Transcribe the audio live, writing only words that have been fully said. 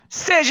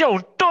Sejam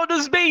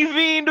todos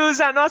bem-vindos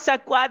à nossa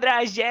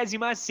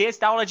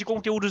 46ª aula de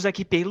conteúdos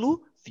aqui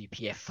pelo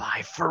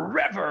VPFI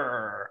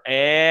Forever.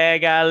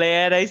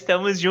 Galera,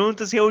 estamos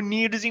juntos,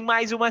 reunidos em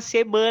mais uma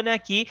semana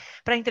aqui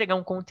para entregar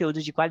um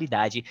conteúdo de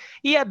qualidade.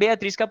 E a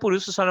Beatriz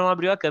Capurusso só não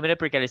abriu a câmera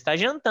porque ela está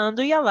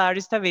jantando e a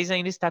Laris talvez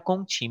ainda está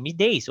com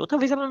timidez. Ou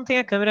talvez ela não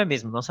tenha câmera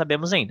mesmo, não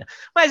sabemos ainda.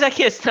 Mas a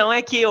questão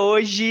é que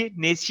hoje,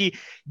 neste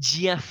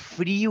dia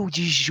frio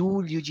de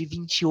julho de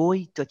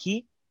 28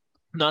 aqui,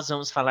 nós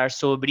vamos falar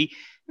sobre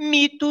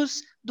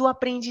mitos do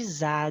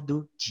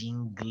aprendizado de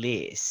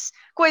inglês.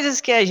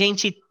 Coisas que a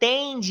gente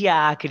tende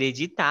a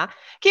acreditar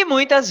que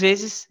muitas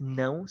vezes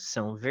não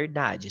são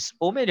verdades.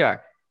 Ou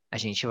melhor, a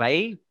gente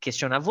vai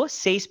questionar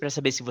vocês para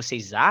saber se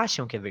vocês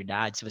acham que é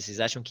verdade, se vocês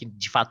acham que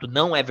de fato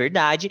não é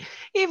verdade,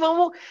 e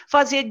vamos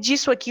fazer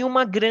disso aqui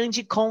uma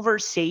grande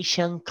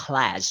conversation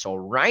class,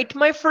 alright,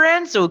 my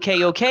friends?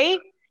 Ok, ok?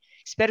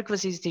 Espero que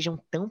vocês estejam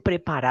tão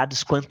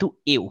preparados quanto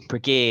eu,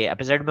 porque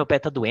apesar do meu pé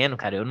estar doendo,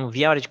 cara, eu não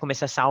vi a hora de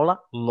começar essa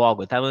aula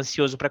logo, eu tava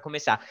ansioso para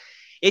começar.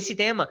 Esse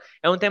tema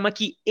é um tema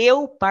que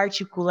eu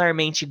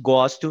particularmente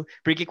gosto,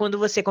 porque quando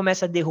você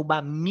começa a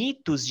derrubar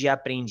mitos de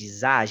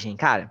aprendizagem,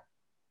 cara,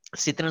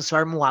 você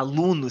transforma o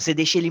aluno, você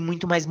deixa ele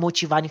muito mais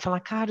motivado em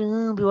falar: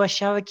 caramba, eu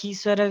achava que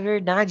isso era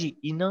verdade,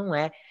 e não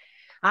é.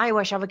 Ah, eu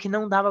achava que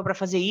não dava para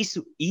fazer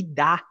isso, e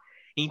dá.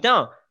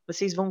 Então,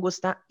 vocês vão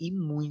gostar e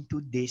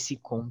muito desse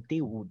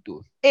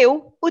conteúdo.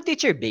 Eu, o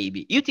Teacher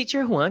Baby e o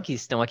Teacher Juan, que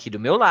estão aqui do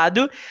meu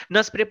lado,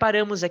 nós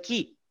preparamos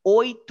aqui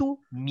 8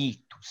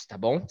 mitos, tá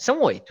bom?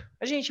 São 8.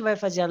 A gente vai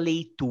fazer a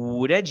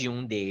leitura de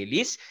um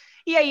deles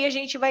e aí a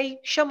gente vai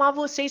chamar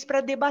vocês para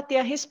debater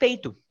a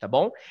respeito, tá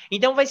bom?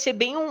 Então vai ser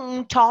bem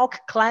um talk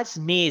class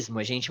mesmo.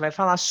 A gente vai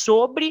falar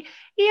sobre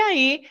e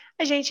aí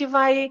a gente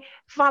vai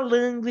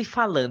falando e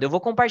falando. Eu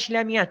vou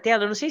compartilhar minha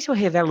tela. Eu não sei se eu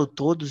revelo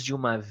todos de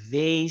uma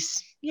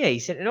vez. E aí?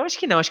 Eu acho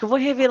que não. Acho que eu vou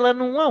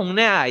revelando um a um,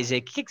 né,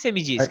 Isaac? O que você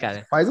me diz,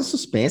 cara? Faz o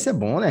suspense, é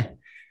bom, né?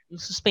 Um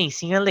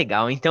suspensinho é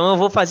legal. Então eu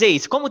vou fazer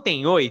isso. Como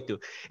tem 8,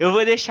 eu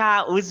vou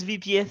deixar os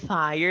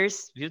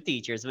VPFires, viu,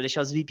 teachers? Vou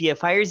deixar os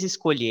VPFires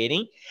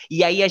escolherem.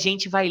 E aí a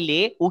gente vai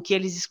ler o que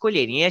eles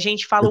escolherem. E a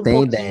gente fala Eu um tenho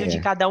pouquinho de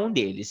ideia. cada um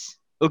deles.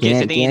 O quê?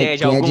 Você tem ideia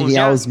de Quem alguns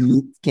adivinhar já?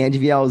 quem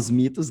adivinhar os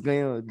mitos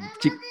ganha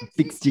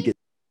fix ticket.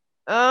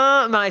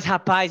 Ah, mas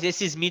rapaz,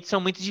 esses mitos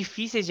são muito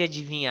difíceis de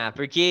adivinhar,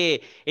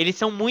 porque eles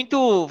são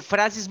muito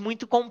frases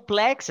muito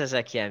complexas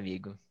aqui,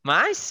 amigo.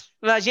 Mas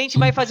a gente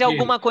vai fazer Porque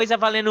alguma coisa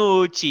valendo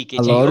o A ticket,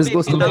 hein? Ô, Lourdes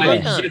bebê, só gostou tá não da vale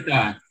ideia. anotando?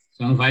 digitar.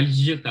 Só não vale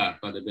digitar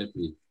para a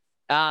Beatriz.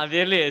 Ah,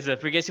 beleza.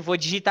 Porque se for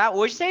digitar,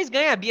 hoje vocês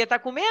ganham. A Bia tá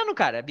comendo,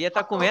 cara. A Bia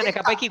tá comendo. É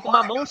capaz que com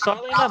uma mão só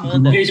ela ainda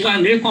manda. Eles vai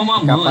ler com a É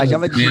mão, capaz de né?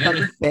 ela digitar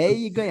com o pé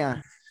e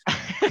ganhar.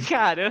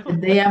 Caramba.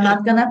 They are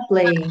not gonna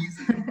play.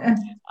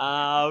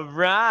 All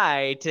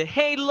right.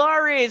 Hey,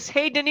 Loris.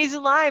 Hey, Denise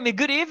Lime.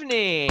 Good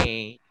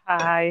evening.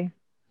 Hi.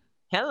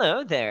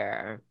 Hello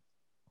there.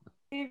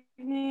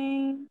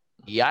 Evening.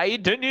 E aí,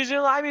 Denise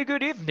Lime,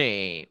 good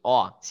evening.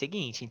 Ó,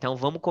 seguinte, então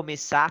vamos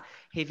começar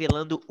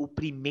revelando o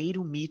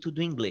primeiro mito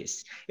do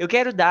inglês. Eu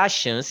quero dar a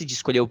chance de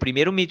escolher o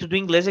primeiro mito do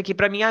inglês aqui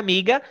para minha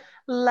amiga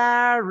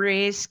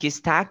Laris, que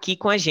está aqui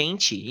com a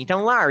gente.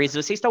 Então, Laris,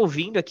 você está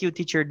ouvindo aqui o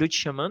Teacher Du te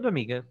chamando,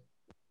 amiga?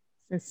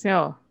 Sim,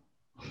 senhor.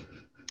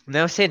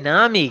 Não sei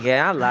não, amiga. É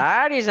a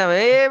Laris, mas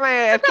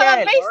é porque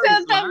Tava é Laris,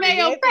 pensando também,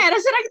 eu, pera,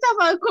 será que tá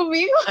falando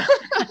comigo?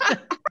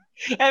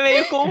 é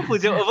meio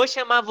confuso. Eu vou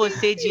chamar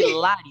você de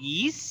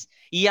Laris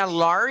e a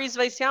Laris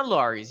vai ser a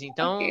Laris.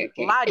 Então,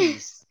 Ok.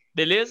 Laris.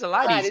 Beleza?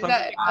 Laris, pra não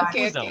ter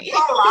Ok, confusão. ok.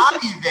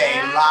 Lari,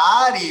 velho.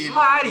 Lari.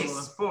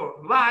 Lares,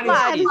 pô. Lares.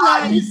 Laris.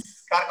 Laris.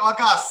 O cara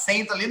coloca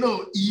acento ali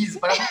no is.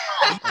 Parece...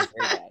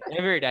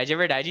 É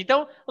verdade.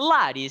 Então,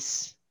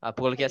 Laris. Ah,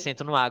 coloquei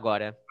acento no A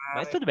agora.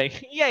 Mas tudo bem.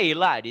 E aí,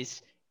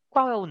 Laris?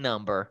 Qual é o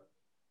number?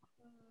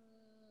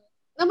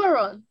 Number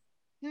one.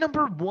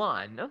 Number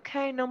one.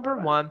 Ok,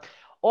 number one.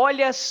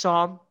 Olha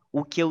só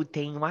o que eu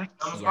tenho aqui.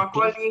 Vamos com a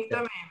colinha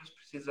também,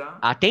 se precisar.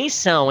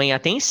 Atenção, hein?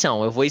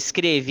 Atenção. Eu vou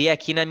escrever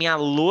aqui na minha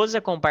lousa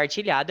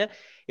compartilhada.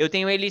 Eu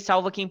tenho ele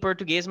salvo aqui em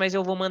português, mas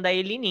eu vou mandar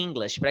ele em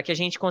inglês, para que a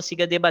gente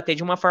consiga debater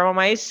de uma forma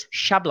mais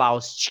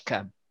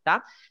chablaustica,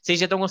 tá? Vocês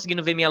já estão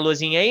conseguindo ver minha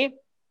luzinha aí?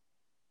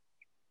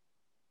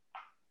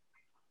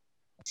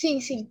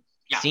 Sim, sim.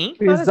 Sim?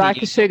 O Isaac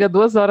Maravilha. chega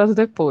 2 horas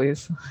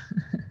depois.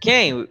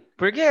 Quem?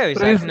 Por quê,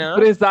 Isaac? Não.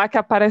 Pro Isaac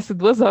aparece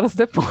 2 horas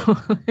depois.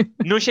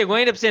 Não chegou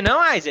ainda pra você,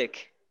 não,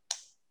 Isaac?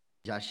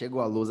 Já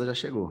chegou, a lousa já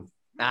chegou.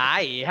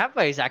 Aí,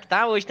 rapaz, Isaac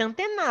tá hoje, tá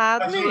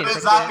antenado, né? O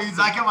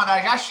Isaac ia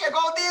mandar. Já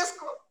chegou o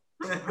disco.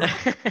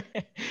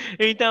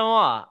 Então,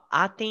 ó,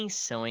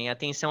 atenção, hein?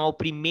 Atenção ao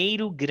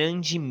primeiro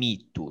grande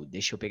mito.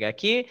 Deixa eu pegar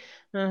aqui.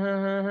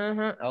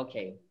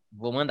 Ok,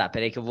 vou mandar.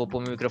 Peraí que eu vou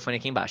pôr meu microfone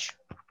aqui embaixo.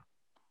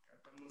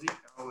 Tá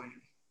musical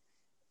hoje.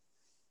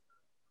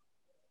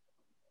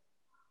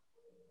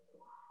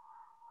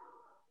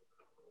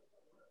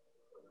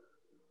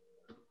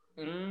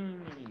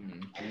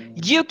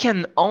 You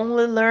can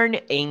only learn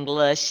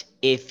English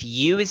if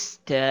you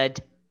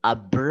study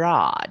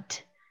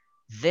abroad.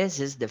 This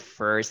is the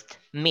first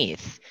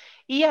myth.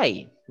 E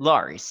aí,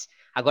 Loris,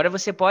 Agora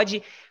você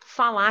pode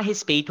falar a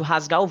respeito,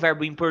 rasgar o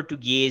verbo em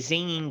português,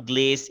 em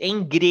inglês,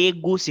 em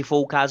grego, se for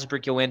o caso,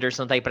 porque o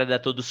Anderson tá aí para dar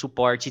todo o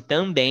suporte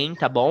também,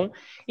 tá bom?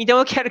 Então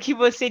eu quero que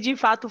você de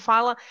fato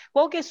fala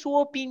qual que é a sua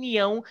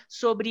opinião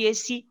sobre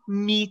esse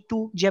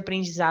mito de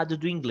aprendizado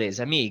do inglês,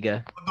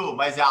 amiga. Dudu,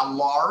 mas é a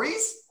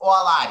Loris ou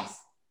a Laris?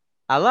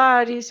 A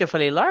Laris, eu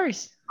falei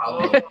Laris?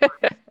 Falou.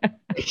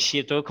 Ixi,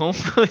 eu tô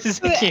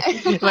confuso aqui.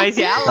 Mas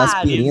é a Com Laris,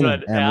 aspirina,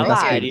 mano. é É a muita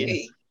Laris.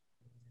 aspirina.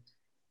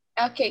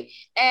 Ok.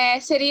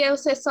 Seria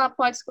você só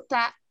pode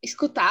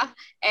escutar,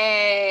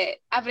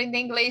 aprender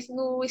inglês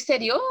no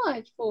exterior,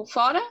 tipo,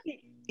 fora,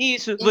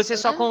 Isso, você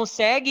Isso, só né?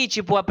 consegue,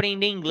 tipo,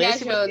 aprender inglês se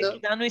você Viajando.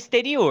 estudar no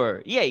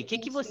exterior. E aí, o que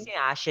Sim, sim. você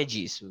acha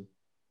disso?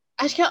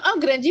 Acho que é um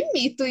grande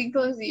mito,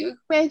 inclusive.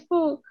 Porque,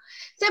 tipo,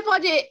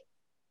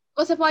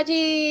 você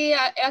pode,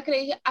 eu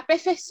acredito,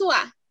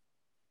 aperfeiçoar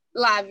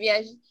lá,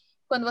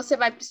 quando você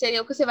vai para o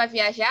exterior, que você vai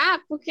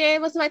viajar, porque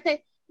você vai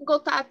ter um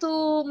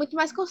contato muito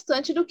mais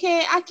constante do que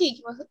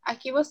aqui.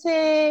 Aqui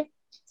você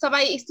só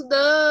vai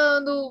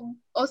estudando,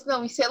 ou se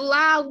não, em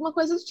celular, alguma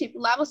coisa do tipo.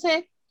 Lá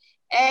você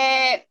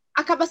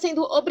acaba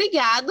sendo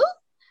obrigado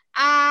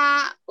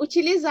a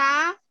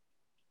utilizar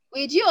o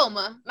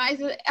idioma, mas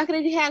eu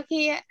acredito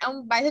que é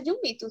um baita de um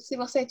mito. Se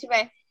você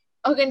tiver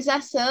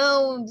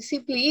organização,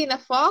 disciplina,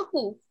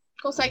 foco,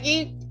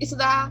 consegue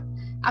estudar,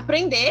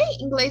 aprender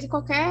inglês em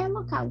qualquer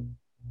local.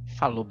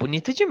 Falou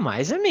bonito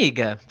demais,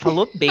 amiga.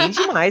 Falou bem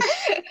demais.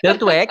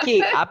 Tanto é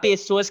que há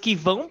pessoas que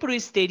vão para o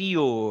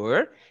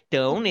exterior,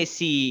 estão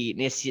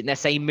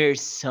nessa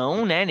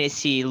imersão, né?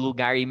 Nesse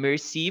lugar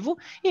imersivo,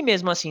 e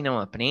mesmo assim não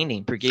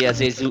aprendem, porque às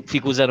vezes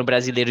fica usando o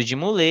brasileiro de Sim,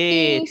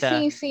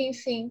 muleta,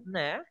 sim.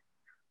 né?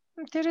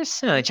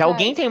 Interessante.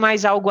 Alguém Verdade. tem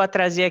mais algo a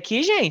trazer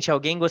aqui, gente?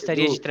 Alguém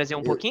gostaria de Eu, trazer um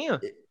eu, pouquinho?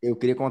 eu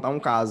queria contar um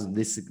caso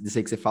desse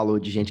aí que você falou,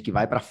 de gente que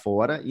vai para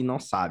fora e não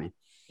sabe.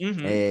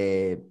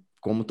 Uhum.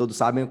 Como todos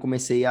sabem, eu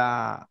comecei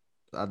a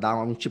dar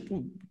um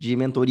tipo de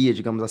mentoria,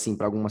 digamos assim,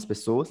 para algumas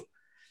pessoas.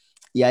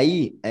 E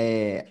aí,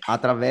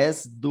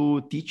 através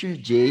do Teacher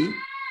Jay,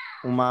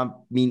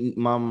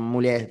 uma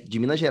mulher de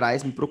Minas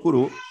Gerais me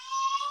procurou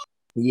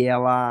e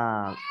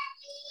ela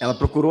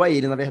procurou a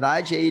ele, na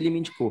verdade, e aí ele me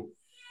indicou.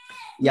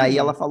 E aí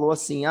ela falou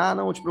assim,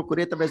 não, eu te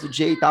procurei através do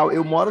Jay e tal.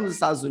 Eu moro nos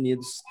Estados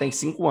Unidos, tem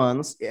 5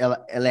 anos,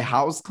 ela é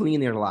house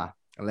cleaner lá.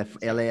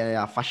 Ela é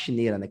a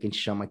faxineira, né, que a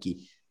gente chama aqui.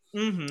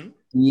 Uhum.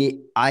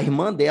 E a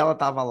irmã dela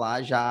estava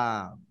lá,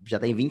 já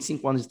tem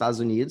 25 anos nos Estados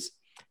Unidos,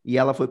 e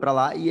ela foi para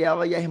lá e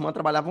ela e a irmã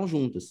trabalhavam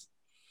juntas.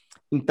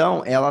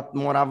 Então, ela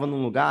morava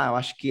num lugar,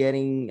 acho que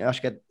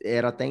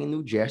era até em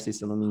New Jersey,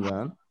 se eu não me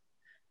engano.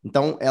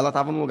 Então, ela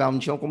estava num lugar onde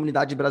tinha uma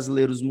comunidade de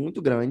brasileiros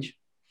muito grande.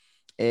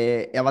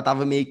 Ela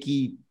estava meio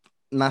que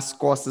nas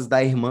costas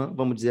da irmã,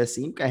 vamos dizer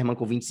assim, porque a irmã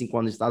com 25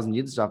 anos nos Estados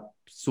Unidos, já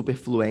super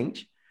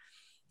fluente.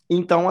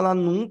 Então, ela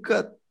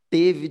nunca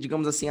teve,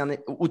 digamos assim,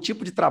 o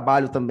tipo de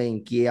trabalho também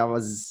que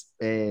elas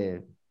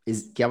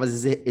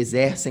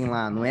exercem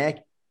lá, não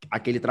é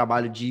aquele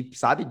trabalho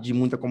sabe, de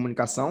muita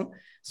comunicação,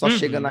 só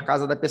chega na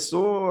casa da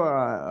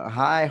pessoa,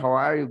 hi, how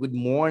are you, good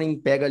morning,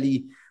 pega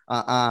ali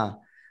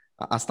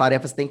as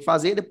tarefas que tem que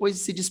fazer, depois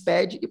se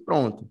despede e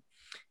pronto.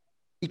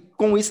 E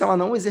com isso ela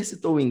não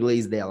exercitou o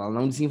inglês dela, ela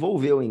não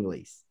desenvolveu o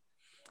inglês.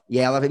 E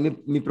aí ela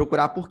veio me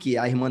procurar porque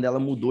a irmã dela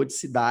mudou de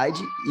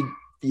cidade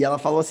e ela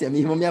falou assim, a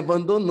minha irmã me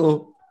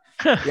abandonou.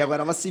 E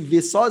agora ela se vê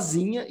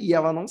sozinha e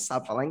ela não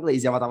sabe falar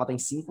inglês. E ela tem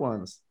 5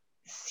 anos.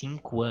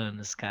 5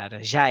 anos,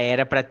 cara. Já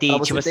era pra Pra ter,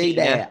 você tipo ter assim,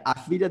 ideia, né? a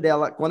filha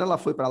dela, quando ela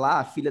foi para lá,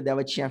 a filha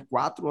dela tinha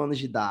 4 anos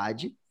de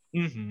idade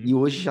Uhum. e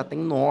hoje já tem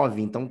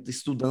 9. Então,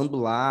 estudando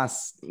lá,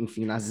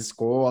 enfim, nas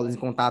escolas, em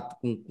contato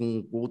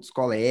com outros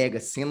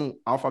colegas, sendo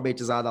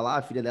alfabetizada lá,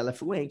 a filha dela é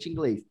fluente em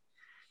inglês.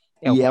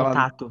 É o E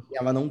contato.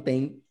 ela não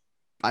tem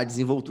a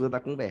desenvoltura da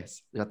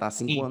conversa. Já tá há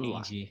 5 anos lá.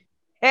 Entendi.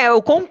 É,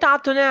 o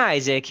contato, né,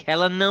 Isaac?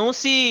 Ela não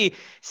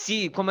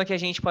como é que a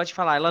gente pode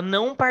falar? Ela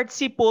não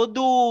participou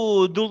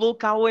do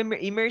local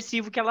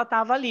imersivo que ela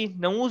tava ali.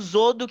 Não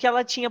usou do que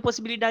ela tinha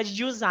possibilidade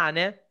de usar,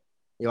 né?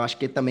 Eu acho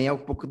que também é um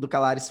pouco do que a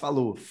Laris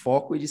falou,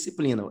 foco e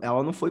disciplina.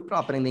 Ela não foi para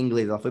aprender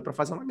inglês, ela foi para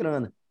fazer uma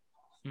grana.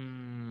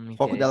 O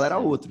foco dela era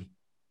Interessante. outro.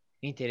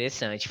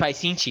 Interessante, faz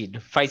sentido,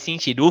 faz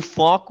sentido. O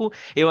foco,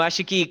 eu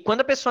acho que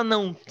quando a pessoa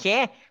não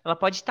quer, ela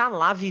pode estar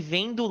lá,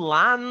 vivendo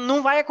lá,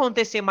 não vai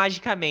acontecer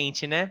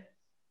magicamente, né?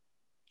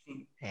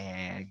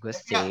 Yeah,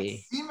 Gostei.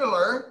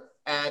 similar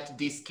at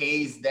this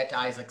case that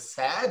Isaac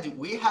said,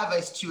 we have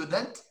a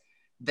student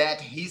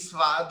that his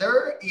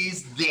father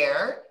is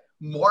there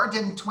more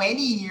than 20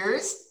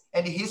 years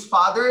and his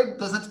father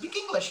doesn't speak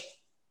English.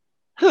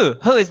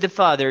 Who is the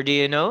father, do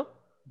you know?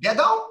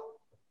 Gedão?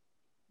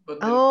 But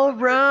the Oh,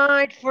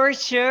 right, for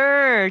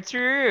sure.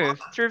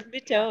 Truth be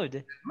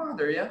told.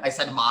 mother, yeah. I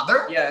said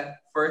mother? Yeah.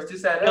 First you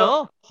said,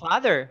 No,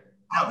 father.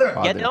 Mother.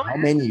 Get them? How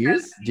many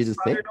years did you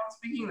father say? don't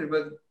speak English,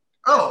 but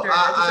Oh, after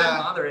that you said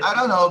mother. I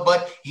don't know,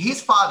 but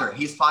his father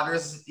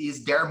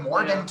is there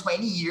more than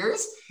 20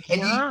 years,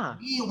 and Yeah.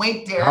 he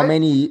went there How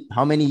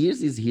many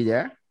years is he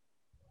there?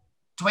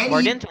 20.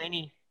 More than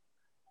 20.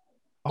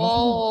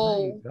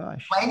 Oh my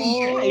gosh. 20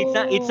 years.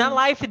 It's not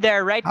life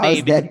there, right, How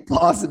is baby? that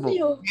possible?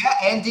 Yeah,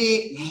 and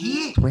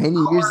he 20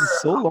 years our-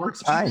 is so long our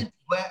time. student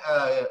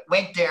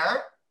went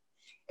there,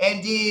 and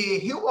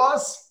he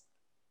was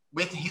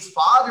with his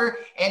father,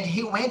 and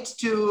he went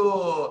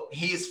to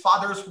his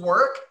father's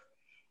work,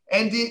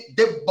 and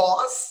the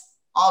boss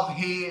of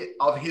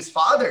his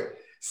father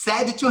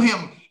said to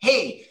him,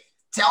 "Hey,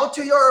 tell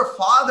to your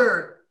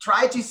father,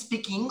 try to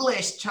speak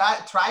English,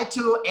 try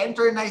to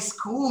enter in a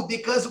school,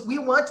 because we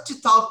want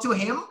to talk to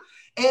him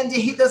and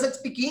he doesn't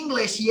speak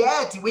English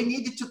yet. We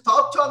need to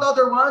talk to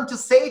another one to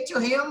say to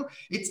him,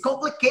 it's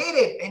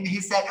complicated." And he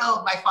said,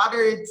 "Oh, my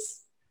father,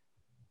 it's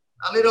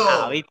a little,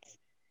 Oh, it's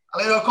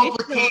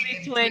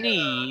complicated. only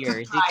 20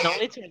 years. try It's it."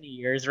 only 20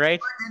 years, right?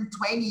 More than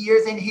 20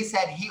 years, and he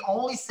said he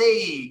only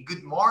say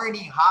good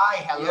morning, hi,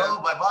 hello,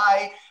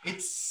 bye-bye.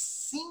 It's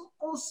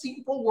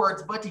simple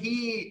words, but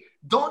he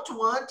don't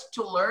want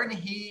to learn.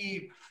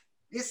 He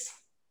is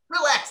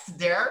relaxed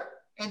there,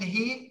 and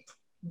he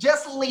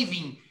just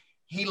living.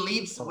 He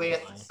lives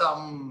with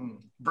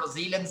some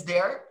Brazilians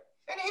there,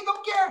 and he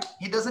don't care.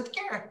 He doesn't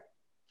care.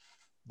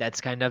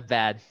 That's kind of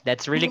bad.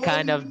 That's really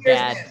kind 20 of years,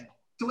 bad. man.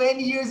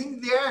 20 years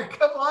in there.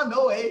 Come on,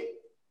 no way.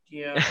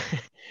 Yeah.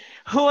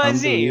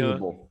 Juanzinho,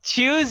 Unbelievable.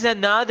 choose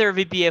another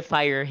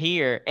VPFire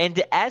here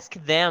and ask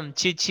them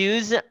to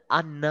choose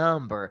a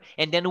number.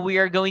 And then we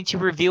are going to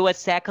review a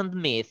second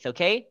myth,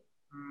 okay?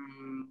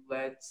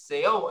 Let's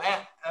say,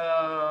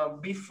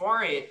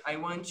 before it, I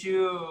want to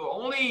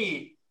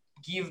only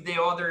give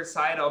the other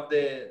side of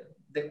the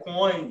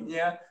coin,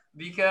 yeah,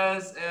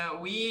 because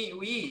we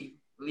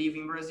live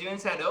in Brazil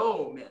and said,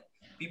 oh man,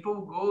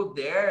 people go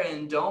there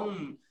and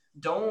don't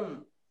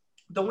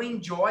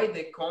enjoy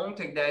the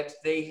content that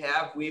they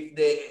have with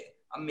the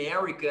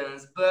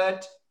Americans,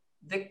 but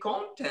the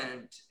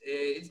content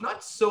is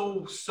not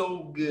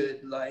so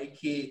good. Like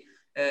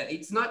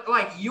it's not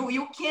like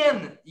you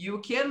can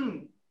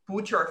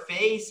put your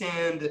face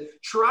and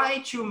try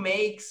to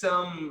make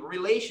some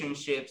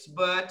relationships,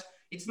 but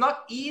it's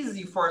not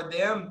easy for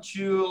them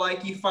to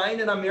like you find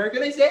an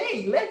American and say,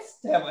 hey, let's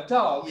have a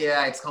talk.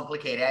 Yeah, it's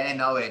complicated. I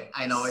know it.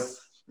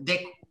 The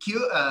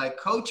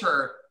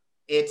culture,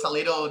 it's a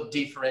little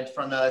different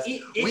from us.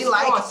 We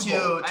like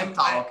possible. to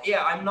talk.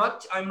 I'm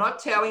not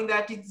telling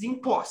that it's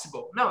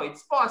impossible. No,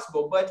 it's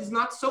possible, but it's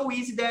not so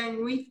easy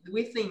than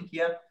we think.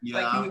 Yeah.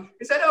 Like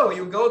you said, oh,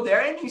 you go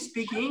there and you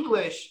speak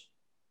English.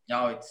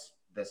 No, it's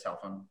the cell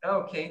phone.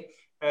 Okay.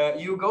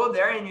 You go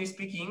there and you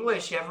speak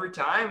English every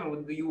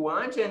time you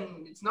want,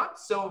 and it's not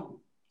so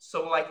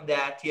like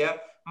that. Yeah.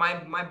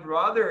 My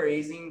brother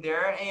is in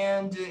there,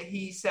 and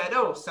he said,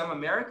 oh, some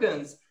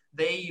Americans,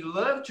 they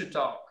love to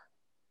talk.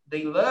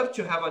 They love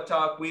to have a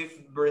talk with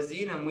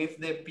Brazilian, with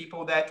the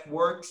people that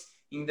works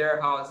in their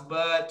house,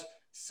 but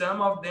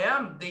some of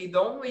them, they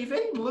don't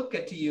even look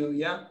at you.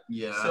 Yeah.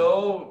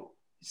 So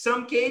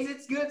some cases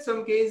it's good,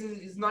 some cases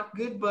it's not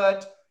good,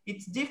 but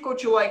it's difficult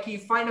to like you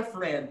find a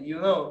friend,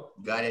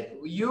 Got it.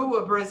 You,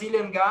 a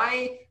Brazilian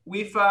guy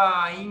with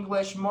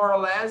English more or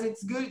less,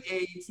 it's good.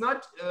 It's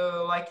not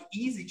like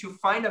easy to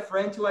find a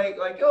friend to like,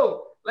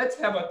 oh, let's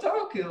have a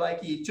talk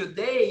like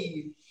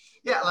today.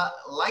 Yeah,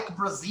 like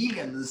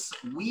Brazilians,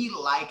 we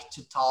like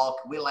to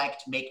talk, we like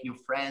to make new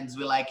friends,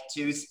 we like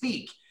to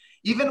speak.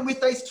 Even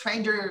with a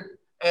stranger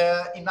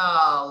in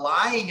a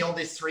line on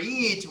the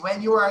street,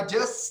 when you are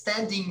just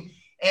standing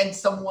and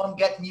someone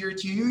get near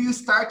to you, you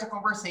start a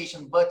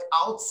conversation. But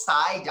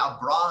outside,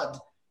 abroad,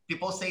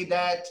 people say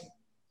that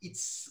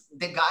it's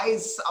the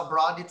guys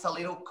abroad, it's a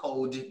little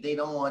cold. They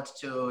don't want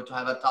to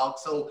have a talk.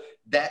 So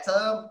that's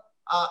a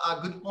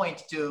good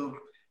point to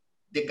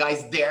the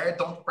guys there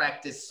don't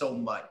practice so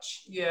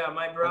much. Yeah,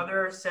 my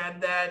brother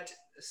said that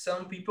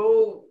some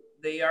people,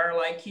 they are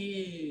like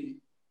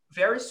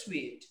very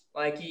sweet.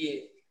 Like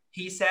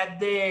he said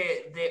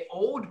the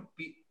old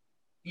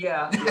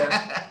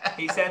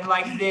he said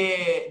like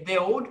the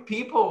old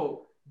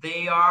people,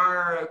 they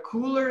are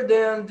cooler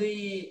than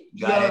the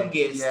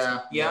youngest.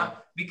 Yeah,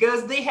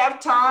 because they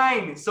have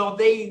time, so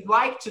they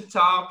like to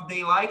talk,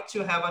 they like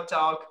to have a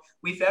talk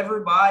with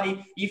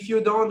everybody. If you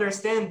don't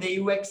understand, they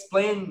will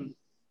explain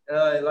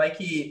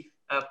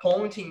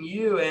pointing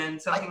you and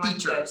something like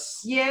teachers.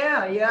 that.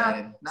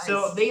 Yeah. Nice.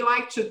 So they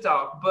like to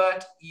talk,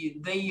 but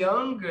the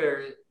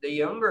youngers,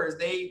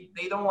 they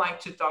don't like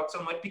to talk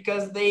so much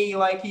because they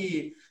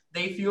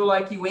they feel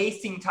like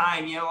wasting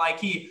time.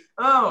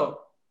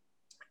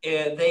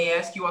 They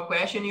ask you a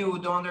question you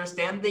don't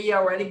understand, they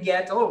already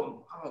get,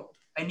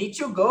 I need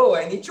to go,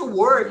 I need to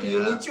work,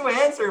 you need to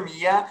answer me.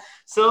 Yeah.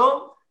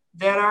 So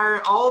there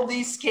are all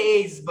these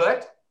cases,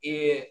 but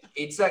I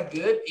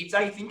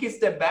think it's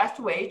the best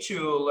way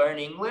to learn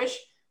English,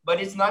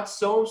 but it's not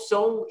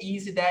so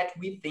easy that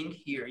we think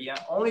here. Yeah,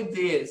 only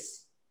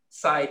this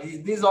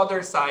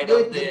other side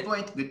of the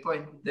good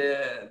point.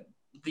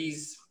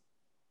 These.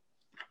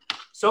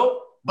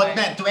 So, but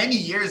man, 20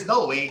 years,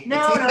 no way.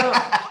 No,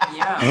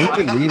 yeah.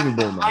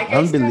 Unbelievable, man.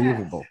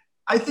 Unbelievable.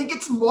 I think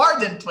it's more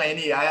than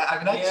 20.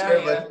 I'm not Yeah, sure,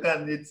 yeah.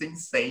 but it's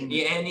insane.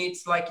 And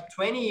it's like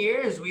 20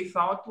 years we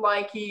thought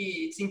like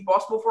it's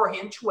impossible for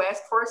him to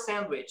ask for a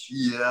sandwich.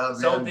 Yeah,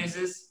 So man. this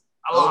is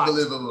a lot.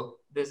 Unbelievable.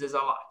 This is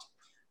a lot.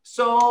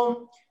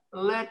 So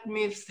let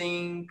me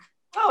think.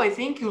 Oh, I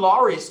think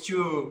Laurie's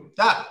to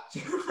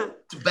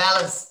To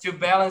balance. to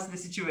balance the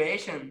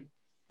situation.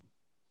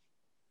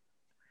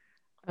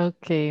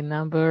 Okay,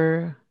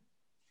 number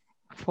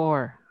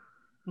 4.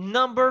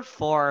 Number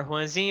 4,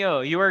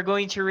 Juanzinho. You are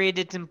going to read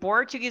it in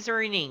Portuguese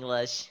or in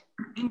English?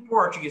 In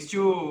Portuguese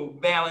to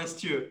balance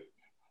too.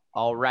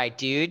 All right,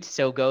 dude.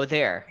 So go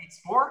there. It's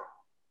 4?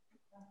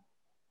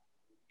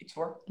 It's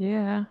 4?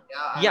 Yeah.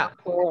 Yeah,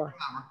 4.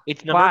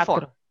 it's number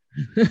 4.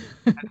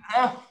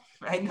 4.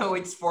 I know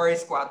it's 4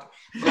 is 4.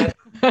 But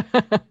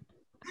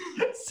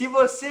se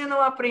você não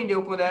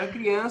aprendeu quando era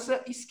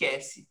criança,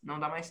 esquece. Não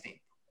dá mais tempo.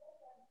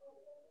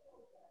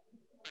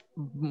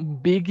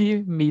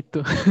 Big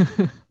mito.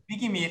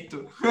 Big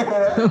mito.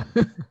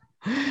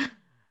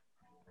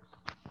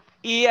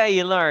 E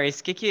aí,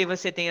 Lawrence, o que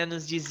você tem a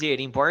nos dizer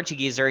em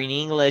português or in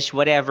English,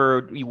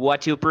 whatever,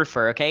 what you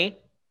prefer, ok?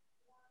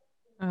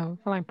 Vou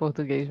falar em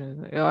português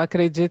mesmo. Eu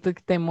acredito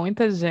que tem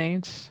muita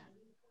gente,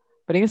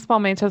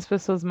 principalmente as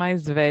pessoas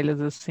mais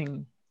velhas,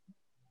 assim,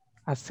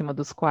 acima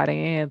dos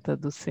 40,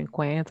 dos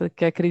 50,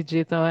 que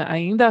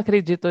ainda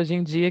acreditam hoje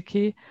em dia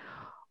que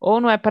ou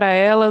não é para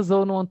elas,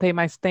 ou não tem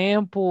mais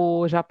tempo,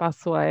 ou já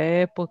passou a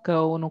época,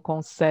 ou não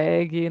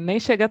consegue, nem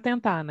chega a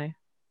tentar, né?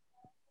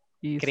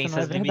 E isso não é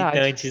Crenças verdade.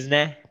 limitantes,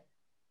 né?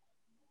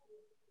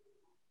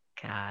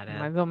 Cara,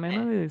 Mais ou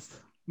menos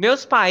isso.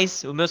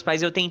 Os meus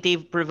pais eu tentei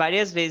por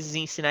várias vezes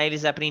ensinar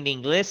eles a aprender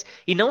inglês,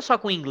 e não só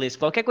com inglês,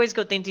 qualquer coisa que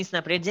eu tento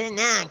ensinar pra eles,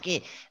 não,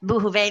 que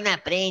burro velho não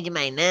aprende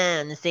mais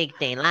não sei o que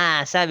tem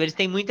lá, sabe? Eles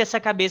têm muito essa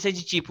cabeça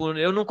de tipo,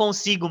 eu não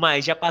consigo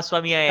mais, já passou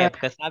a minha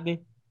época, sabe?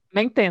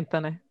 Nem tenta,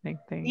 né? Nem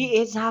tem.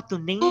 Exato,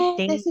 nem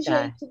tenta. Desse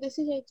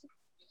jeito.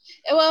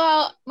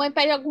 Mãe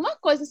pede alguma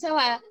coisa, sei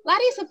lá.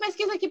 Larissa,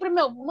 pesquisa aqui para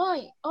meu.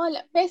 Mãe,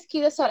 olha,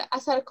 pesquisa, a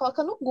senhora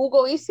coloca no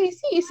Google isso.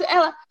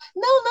 Ela,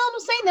 não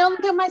sei não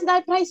tenho mais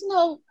idade para isso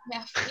não.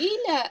 Minha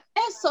filha,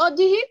 é só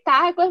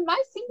digitar, é a coisa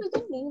mais simples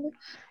do mundo.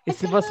 E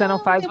se você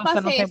não faz, tenho você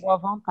não tem paciência. boa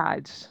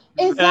vontade.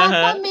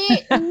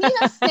 Exatamente.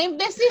 Menina, sempre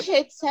desse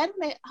jeito, sério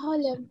mesmo.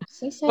 Olha,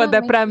 sinceramente. Quando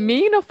é pra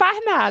mim, não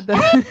faz nada.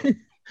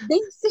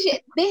 Desse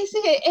jeito.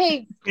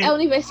 Ei, é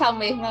universal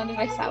mesmo, é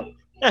universal.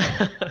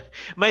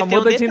 Mas Só tem um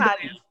muda de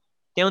detalhe. endereço.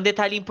 Tem um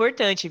detalhe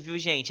importante, viu,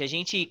 gente?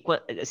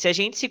 Se a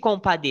gente se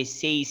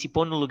compadecer e se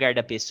pôr no lugar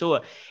da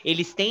pessoa,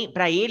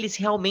 para eles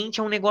realmente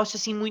é um negócio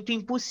assim muito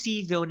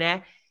impossível,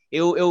 né?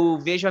 Eu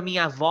vejo a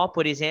minha avó,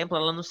 por exemplo,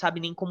 ela não sabe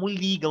nem como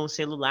liga um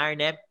celular,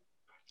 né?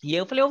 E aí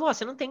eu falei, vó,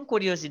 você não tem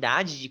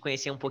curiosidade de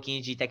conhecer um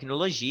pouquinho de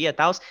tecnologia e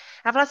tal?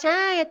 Ela falou assim,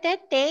 até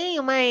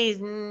tenho, mas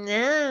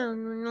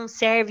não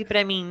serve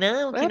pra mim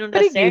não, que É não dá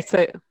certo.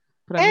 preguiça.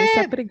 Pra mim, isso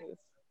é preguiça.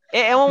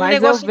 É um Mas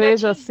eu negócio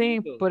vejo assim,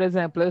 inatingível. por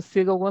exemplo, eu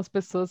sigo algumas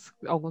pessoas,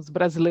 alguns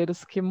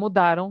brasileiros que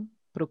mudaram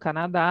para o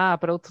Canadá,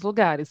 para outros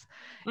lugares.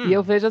 E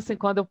eu vejo assim,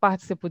 quando eu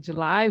participo de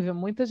live,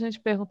 muita gente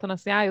perguntando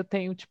assim, eu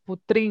tenho tipo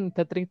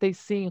 30,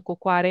 35,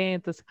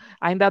 40,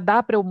 ainda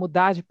dá para eu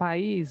mudar de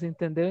país,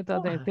 entendeu?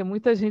 Então tem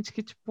muita gente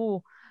que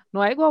tipo,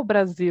 não é igual ao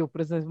Brasil, por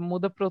exemplo,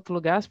 muda para outro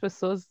lugar, as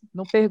pessoas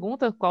não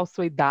perguntam qual a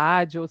sua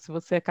idade ou se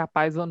você é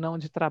capaz ou não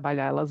de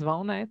trabalhar, elas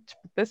vão, né,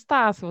 tipo,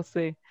 testar se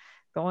você...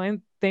 Então,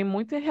 tem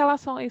muito em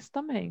relação a isso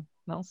também.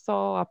 Não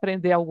só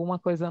aprender alguma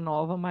coisa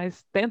nova,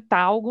 mas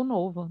tentar algo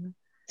novo, né?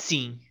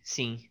 Sim.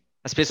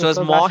 As pessoas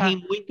Pessoas morrem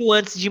acham- muito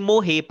antes de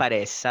morrer,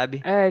 parece,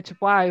 sabe?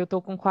 Tipo, eu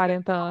tô com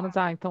 40 anos,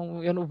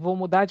 então eu não vou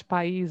mudar de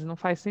país, não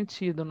faz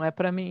sentido, não é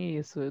para mim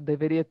isso. Eu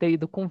deveria ter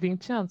ido com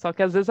 20 anos. Só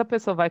que às vezes a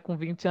pessoa vai com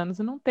 20 anos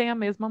e não tem a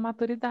mesma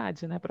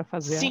maturidade, né, para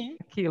fazer Sim.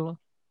 aquilo.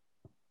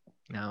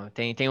 Não,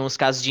 tem uns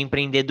casos de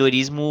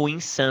empreendedorismo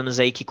insanos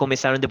aí que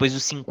começaram depois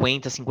dos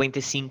 50,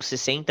 55,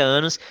 60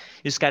 anos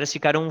e os caras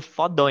ficaram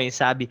fodões,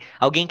 sabe?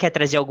 Alguém quer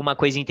trazer alguma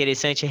coisa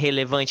interessante e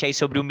relevante aí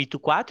sobre o Mito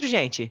 4,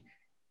 gente?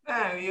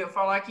 Eu ia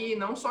falar que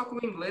não só com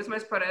o inglês,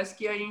 mas parece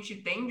que a gente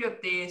tende a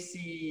ter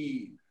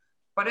esse...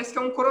 Parece que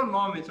é um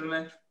cronômetro,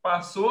 né?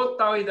 Passou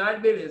tal idade,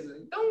 beleza.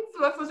 Então,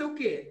 vai fazer o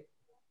quê?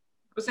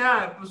 Você,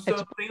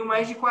 eu tenho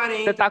mais de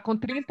 40. Você tá com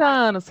 30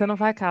 anos, você não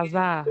vai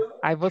casar?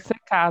 Aí você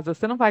casa,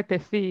 você não vai ter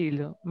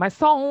filho? Mas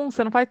só um,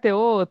 você não vai ter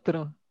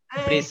outro?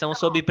 Pressão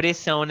sob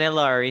pressão, né,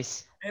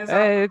 Loris?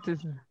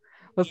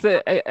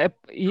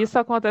 Isso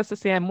acontece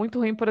assim, é muito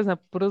ruim, por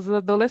exemplo, para os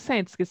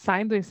adolescentes que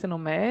saem do ensino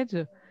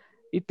médio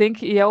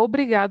e é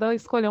obrigado a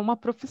escolher uma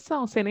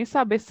profissão, sem nem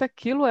saber se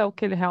aquilo é o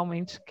que ele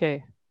realmente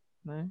quer,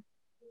 né?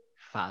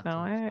 Fato.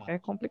 Então é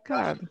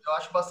complicado. Eu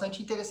acho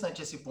bastante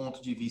interessante esse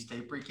ponto de vista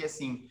aí, porque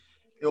assim,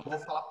 eu vou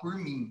falar por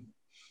mim.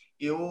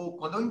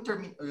 Quando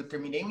eu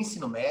terminei o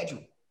ensino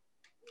médio...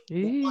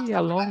 A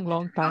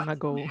long time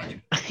ago.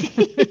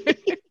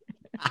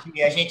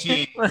 E a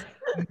gente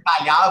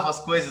entalhava as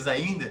coisas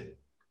ainda.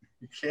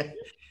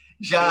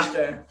 Já...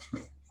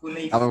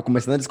 Tava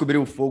começando a descobrir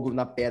o fogo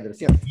na pedra,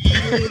 assim, ó.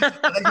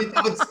 Quando a gente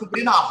tava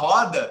descobrindo a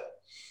roda,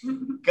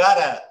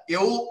 Cara,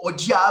 eu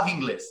odiava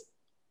inglês.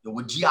 Eu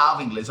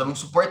odiava inglês, eu não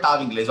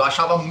suportava inglês. Eu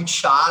achava muito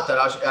chato,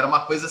 era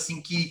uma coisa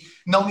assim que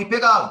não me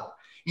pegava.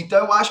 Então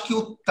eu acho que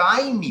o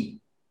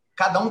time,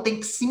 cada um tem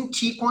que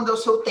sentir quando é o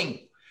seu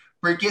tempo.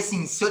 Porque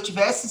assim, se eu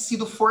tivesse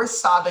sido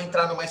forçado a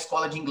entrar numa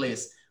escola de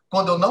inglês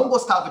quando eu não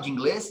gostava de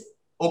inglês,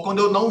 ou quando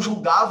eu não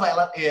julgava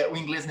o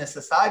inglês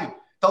necessário,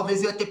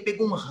 talvez eu ia ter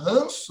pego um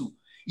ranço,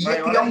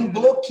 ia criar um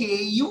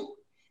bloqueio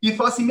e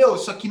falar assim, meu,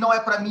 isso aqui não é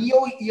para mim,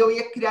 e eu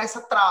ia criar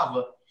essa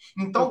trava.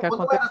 Então,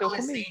 quando eu era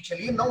adolescente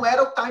ali, não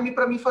era o time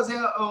para mim fazer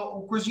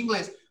o curso de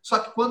inglês. Só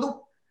que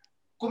quando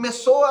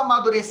começou a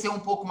amadurecer um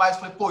pouco mais,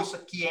 falei, pô, isso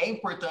aqui é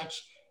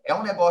importante, é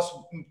um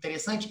negócio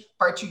interessante,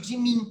 partiu de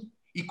mim.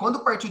 E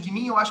quando partiu de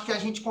mim, eu acho que a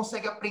gente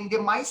consegue aprender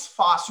mais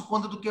fácil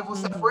do que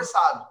você é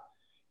forçado.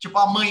 Tipo,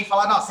 a mãe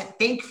falar, não, você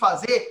tem que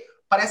fazer,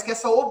 parece que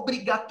essa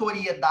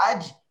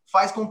obrigatoriedade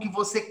faz com que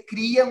você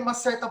crie uma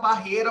certa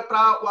barreira para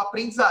a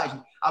aprendizagem.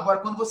 Agora,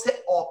 quando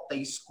você opta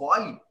e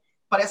escolhe,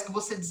 parece que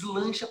você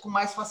deslancha com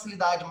mais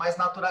facilidade, mais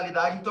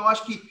naturalidade. Então, eu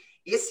acho que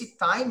esse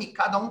time,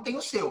 cada um tem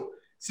o seu.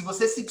 Se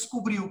você se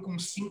descobriu com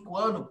 5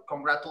 anos,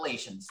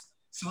 congratulations.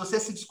 Se você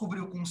se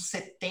descobriu com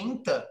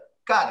 70,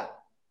 cara,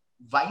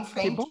 vai em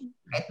frente.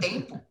 É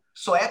tempo.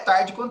 Só é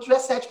tarde quando tiver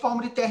 7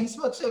 palmos de terra em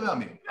cima de você, meu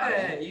amigo.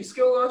 É, isso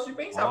que eu gosto de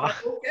pensar. Para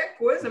qualquer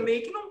coisa,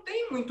 meio que não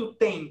tem muito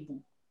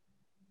tempo.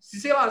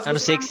 Sei lá, a não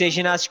ser que seja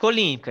ginástica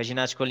olímpica. A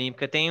ginástica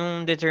olímpica tem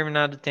um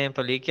determinado tempo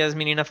ali que as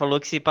meninas falou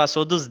que se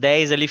passou dos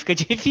 10 ali fica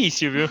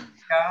difícil, viu?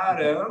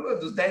 Caramba,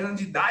 dos 10 anos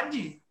de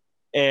idade?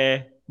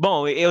 É.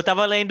 Bom, eu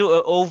tava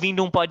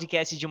ouvindo um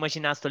podcast de uma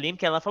ginasta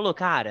olímpica, ela falou,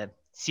 cara,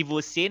 se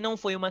você não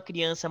foi uma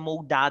criança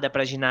moldada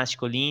pra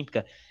ginástica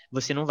olímpica,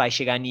 você não vai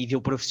chegar a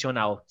nível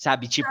profissional,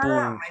 sabe? Tipo...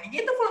 mas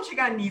ninguém tá falando de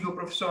chegar a nível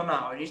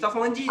profissional. A gente tá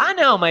falando de... Ah,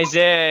 não, mas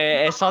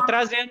é só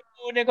trazendo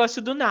o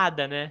negócio do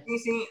nada, né?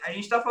 Sim. A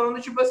gente tá falando,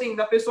 tipo assim,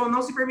 da pessoa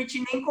não se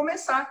permitir nem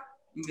começar,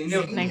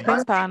 entendeu? Nem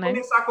tentar, né?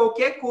 Começar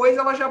qualquer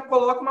coisa, ela já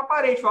coloca uma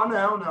parede.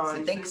 Fala, não.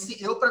 Você tem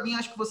que... Eu, pra mim,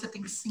 acho que você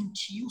tem que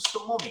sentir o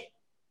seu momento.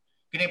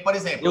 Que nem, por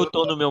exemplo... Eu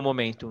tô no meu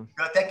momento.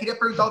 Eu até queria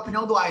perguntar a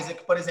opinião do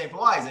Isaac, por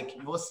exemplo. Isaac,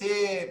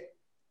 você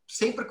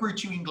sempre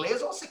curtiu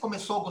inglês ou você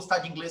começou a gostar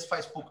de inglês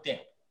faz pouco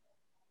tempo?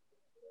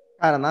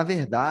 Cara, na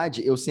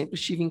verdade, eu sempre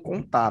estive em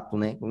contato,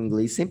 né, com o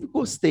inglês, sempre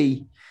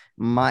gostei,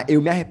 mas eu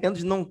me arrependo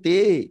de não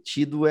ter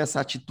tido essa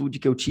atitude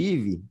que eu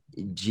tive,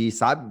 de,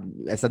 sabe,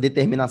 essa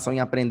determinação em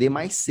aprender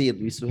mais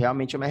cedo, isso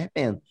realmente eu me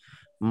arrependo,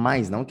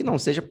 mas não que não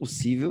seja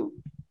possível,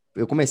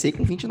 eu comecei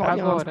com 29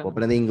 anos, pô,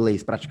 aprender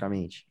inglês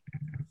praticamente,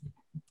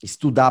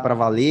 estudar para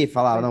valer,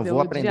 falar, não, vou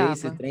aprender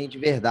esse trem de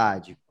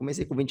verdade,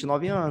 comecei com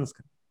 29 anos,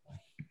 cara.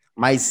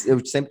 Mas eu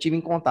sempre tive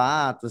em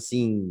contato,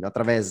 assim,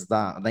 através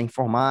da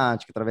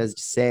informática, através de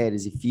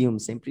séries e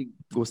filmes, sempre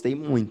gostei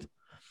muito.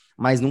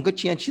 Mas nunca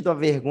tinha tido a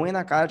vergonha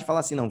na cara de falar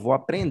assim, não, vou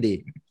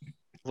aprender.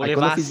 Vou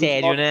levar a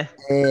sério, né?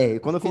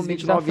 Quando eu fiz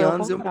 29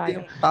 anos, eu me dei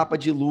um tapa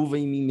de luva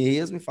em mim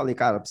mesmo e falei,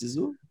 cara, eu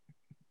preciso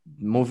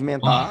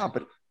movimentar,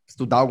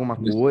 estudar alguma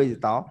coisa e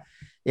tal.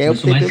 E aí eu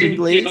optei pelo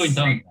inglês.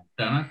 Então,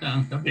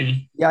 tá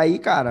bem. E aí,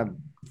 cara,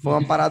 foi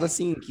uma parada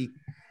assim que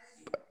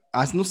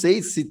não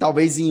sei se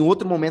talvez em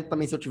outro momento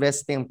também, se eu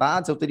tivesse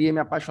tentado, se eu teria me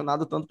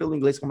apaixonado tanto pelo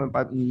inglês como eu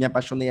me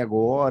apaixonei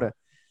agora,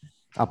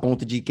 a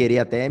ponto de querer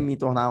até me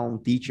tornar um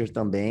teacher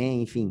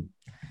também, enfim.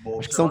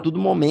 Acho que são tudo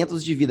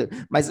momentos de vida.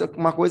 Mas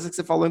uma coisa que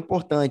você falou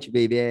importante,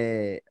 baby,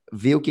 é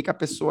ver o que a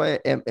pessoa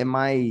é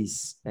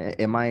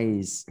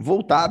mais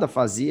voltada a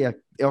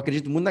fazer. Eu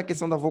acredito muito na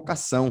questão da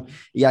vocação.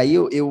 E aí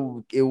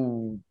eu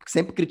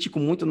sempre critico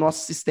muito o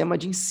nosso sistema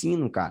de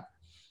ensino, cara.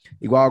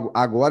 Igual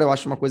agora, eu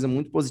acho uma coisa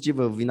muito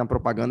positiva. Eu vi na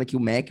propaganda que o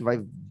MEC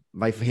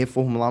vai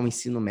reformular o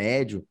ensino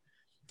médio.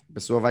 A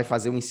pessoa vai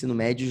fazer o ensino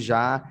médio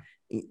já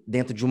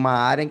dentro de uma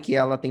área em que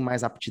ela tem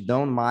mais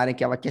aptidão, numa área em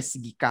que ela quer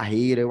seguir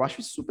carreira. Eu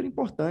acho isso super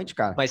importante,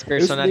 cara. Mais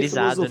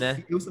personalizado,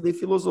 né? Eu estudei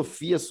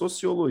filosofia,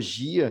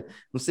 sociologia,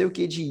 não sei o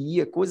que de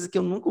IA, coisas que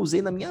eu nunca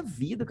usei na minha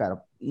vida,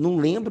 cara. Não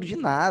lembro de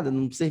nada,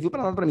 não serviu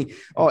para nada para mim.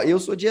 Ó, eu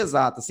sou de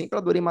exata, sempre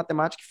adorei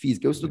matemática e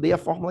física. Eu estudei a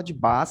fórmula de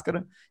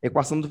Bhaskara,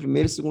 equação do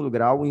primeiro e segundo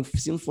grau, o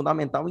ensino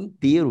fundamental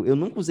inteiro. Eu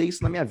nunca usei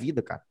isso na minha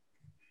vida, cara.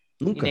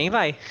 Nunca. E nem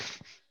vai.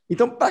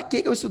 Então, para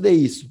que eu estudei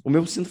isso? O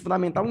meu ensino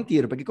fundamental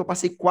inteiro. Para que eu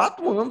passei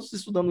 4 anos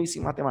estudando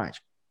ensino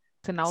matemática?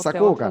 Sinal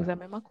Sacou, cara? fazer a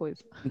mesma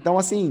coisa. Então,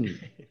 assim,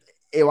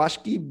 eu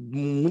acho que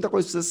muita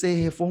coisa precisa ser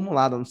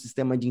reformulada no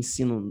sistema de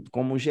ensino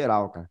como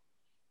geral, cara.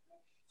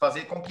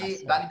 Fazer com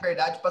que dá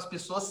liberdade para as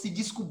pessoas se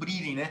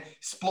descobrirem, né?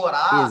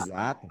 Explorar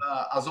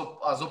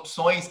as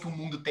opções que o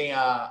mundo tem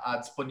à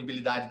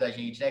disponibilidade da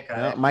gente, né,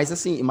 cara? Mas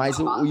assim,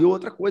 e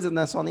outra coisa,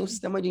 não é só nem o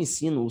sistema de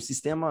ensino, o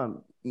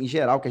sistema em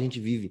geral que a gente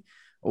vive.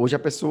 Hoje a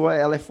pessoa,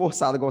 ela é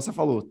forçada, igual você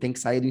falou, tem que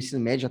sair do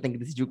ensino médio, já tem que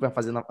decidir o que vai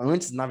fazer.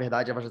 Antes, na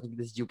verdade, ela já tem que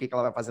decidir o que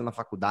ela vai fazer na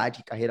faculdade,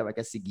 que carreira ela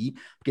quer seguir,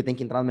 porque tem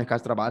que entrar no mercado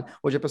de trabalho.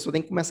 Hoje a pessoa tem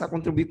que começar a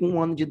contribuir com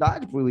 1 ano de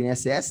idade para o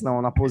INSS,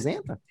 não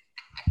aposenta.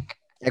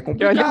 É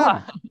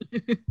complicado.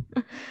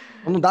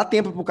 Não dá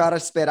tempo para o cara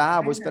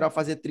esperar, vou esperar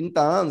fazer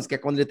 30 anos, que é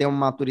quando ele tem uma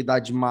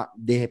maturidade,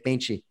 de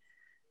repente,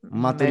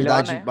 uma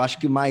maturidade, melhor, né? Acho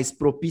que mais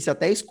propícia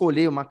até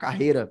escolher uma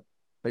carreira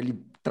para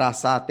ele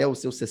traçar até os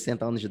seus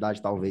 60 anos de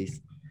idade,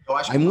 talvez. Eu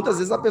acho Aí que muitas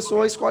vezes a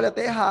pessoa escolhe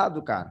até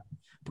errado, cara.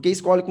 Porque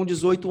escolhe com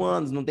 18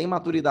 anos, não tem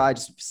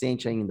maturidade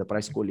suficiente ainda para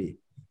escolher.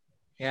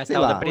 É a Sei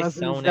tal da lá. Ou às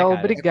pressão, vezes né, é cara?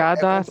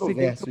 obrigado a seguir o que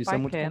controverso, o isso é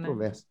pai muito quer, né?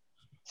 controverso.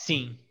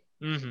 Sim.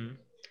 Uhum.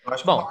 Eu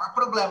acho que o Bom, maior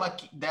problema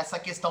dessa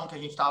questão que a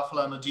gente estava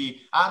falando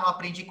de não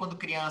aprendi quando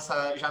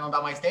criança, já não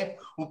dá mais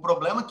tempo. O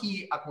problema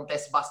que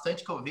acontece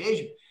bastante que eu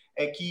vejo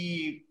é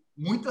que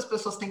muitas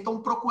pessoas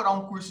tentam procurar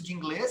um curso de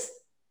inglês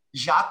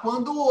já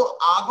quando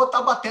a água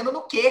tá batendo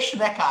no queixo,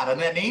 né, cara?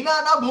 Não é nem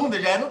na bunda,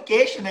 já é no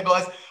queixo o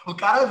negócio. O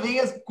cara vem,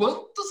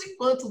 quantos e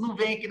quantos não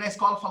vem aqui na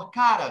escola e fala,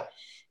 cara,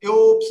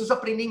 eu preciso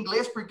aprender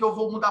inglês porque eu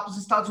vou mudar para os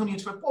Estados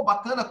Unidos. Eu falei, pô,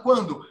 bacana,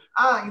 quando?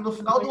 E no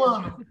final do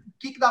ano. O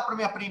que dá para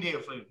me aprender?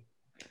 Eu falei,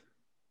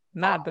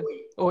 Nada.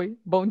 Oi,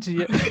 bom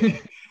dia.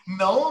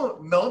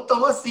 não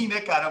tão assim, né,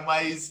 cara?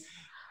 Mas,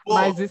 pô,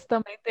 Mas isso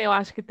também eu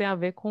acho que tem a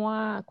ver com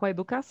a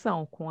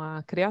educação, com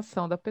a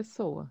criação da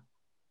pessoa.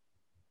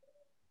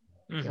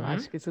 Eu uhum.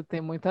 acho que isso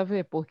tem muito a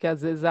ver, porque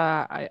às vezes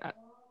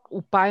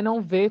o pai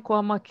não vê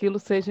como aquilo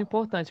seja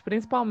importante,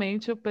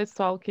 principalmente o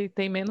pessoal que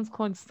tem menos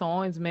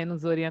condições,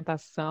 menos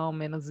orientação,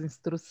 menos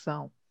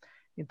instrução.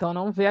 Então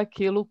não vê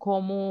aquilo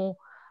como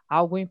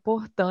algo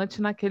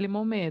importante naquele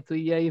momento.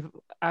 E aí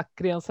a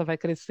criança vai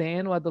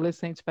crescendo, o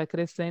adolescente vai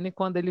crescendo, e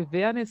quando ele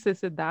vê a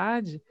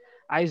necessidade,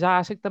 aí já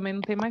acha que também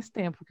não tem mais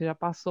tempo, que já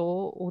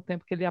passou o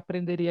tempo que ele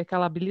aprenderia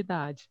aquela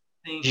habilidade.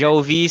 Sim. Já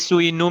ouvi isso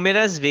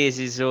inúmeras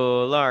vezes,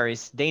 ô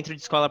Loris. Dentro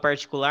de escola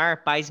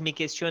particular, pais me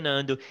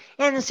questionando.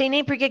 Não sei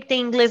nem por que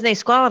tem inglês na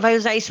escola, vai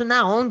usar isso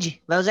na onde?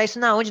 Vai usar isso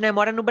na onde, né?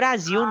 Mora no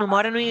Brasil, não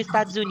mora nos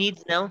Estados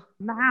Unidos, não.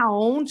 Na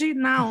onde?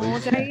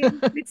 Pois é. Aí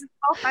precisa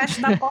o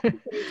teste da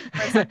português.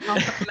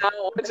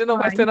 Onde não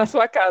vai ser na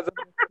sua casa.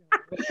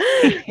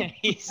 É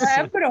isso.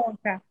 É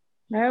bronca.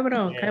 É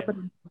bronca, é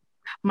bronca.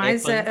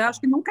 Mas eu acho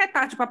que nunca é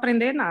tarde para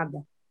aprender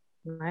nada,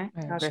 né?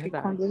 É Acho que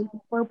verdade.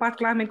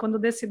 particularmente, quando eu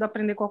decido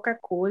aprender qualquer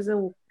coisa,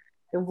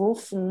 eu vou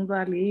fundo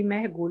ali e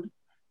mergulho.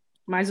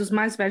 Mas os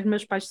mais velhos,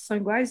 meus pais, são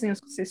iguaizinhos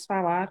que vocês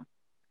falaram.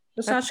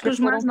 Eu só acho que Porque os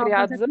foram mais novos, a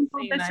criados gente não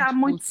pode assim, né? deixar Tipo,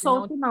 muito se não...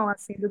 solto, não,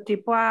 assim, do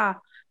tipo,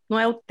 não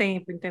é o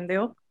tempo,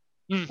 entendeu?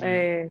 Uhum.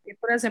 E,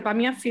 por exemplo, a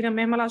minha filha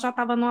mesmo, ela já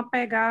estava numa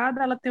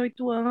pegada, ela tem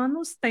 8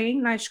 anos,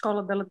 na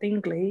escola dela tem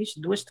inglês,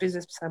 2, 3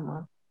 vezes por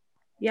semana.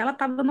 E ela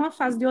estava numa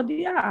fase de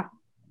odiar.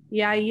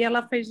 E aí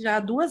ela fez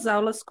já 2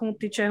 aulas com o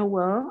Teacher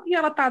Juan e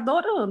ela está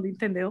adorando,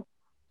 entendeu?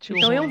 Tio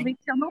Então eu Juan. vi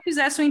que se eu não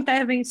fizesse uma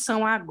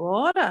intervenção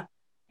agora,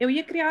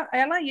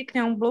 ela ia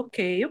criar um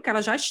bloqueio, que ela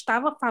já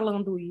estava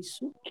falando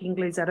isso, que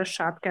inglês era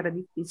chato, que era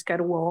difícil, que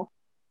era o ó.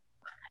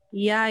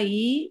 E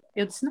aí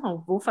eu disse,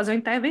 não, vou fazer uma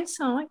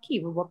intervenção aqui,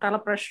 vou botar ela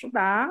para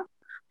estudar,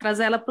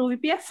 trazer ela para o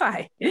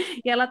VPFI.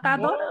 E ela está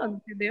adorando,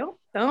 entendeu?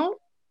 Então,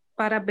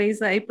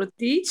 parabéns aí pro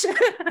teacher.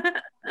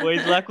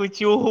 Pois lá com o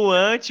tio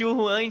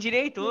Juan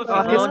endireitou, Ó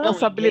a filho. Falou, não, inglês é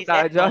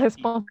responsabilidade, ó a top.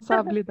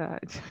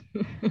 responsabilidade.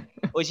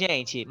 Ô,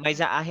 gente, mas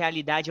a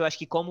realidade, eu acho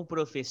que como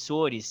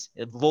professores,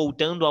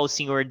 voltando ao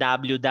senhor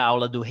W da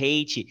aula do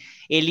hate,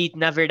 ele,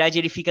 na verdade,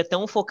 ele fica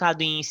tão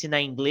focado em ensinar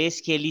inglês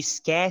que ele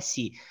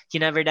esquece que,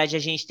 na verdade, a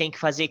gente tem que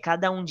fazer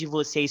cada um de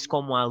vocês,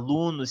 como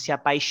alunos, se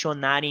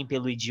apaixonarem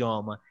pelo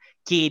idioma.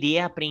 Querer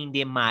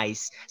aprender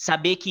mais,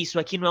 saber que isso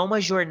aqui não é uma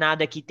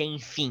jornada que tem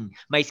fim,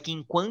 mas que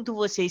enquanto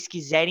vocês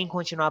quiserem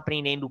continuar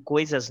aprendendo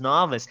coisas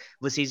novas,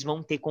 vocês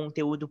vão ter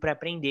conteúdo para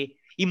aprender.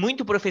 E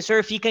muito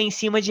professor fica em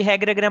cima de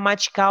regra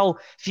gramatical,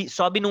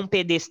 sobe num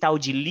pedestal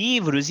de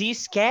livros e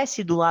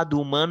esquece do lado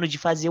humano de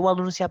fazer o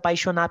aluno se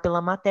apaixonar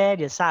pela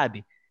matéria,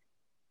 sabe?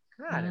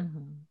 Cara,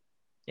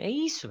 é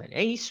isso, velho,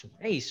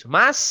 é isso.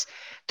 Mas,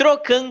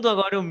 trocando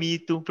agora o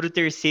mito pro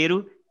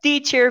terceiro,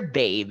 Teacher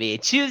Baby,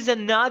 choose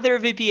another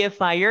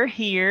VPFIer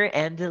here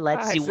and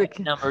let's see what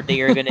Isaac. number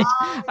they are gonna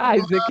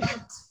Isaac.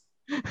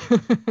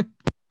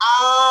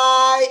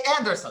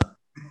 Anderson.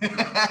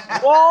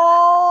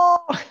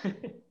 Uou!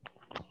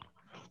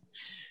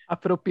 A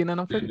propina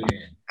não foi. Number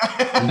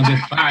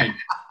 5.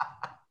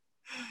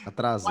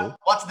 Atrasou.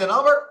 What's the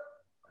number?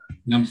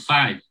 Number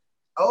 5.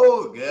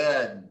 Oh,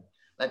 good.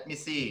 Let me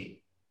see.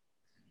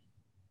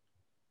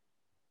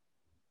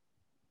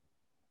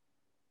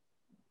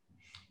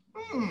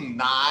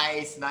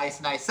 Nice.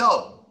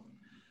 So,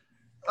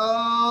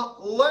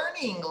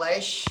 learning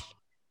English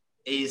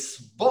is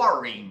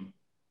boring,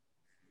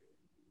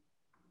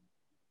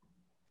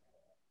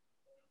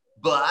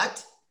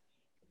 but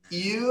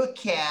you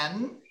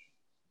can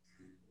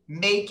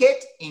make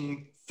it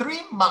in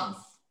 3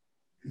 months.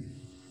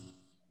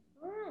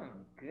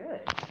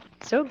 Good.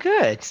 So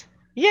good.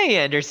 E aí,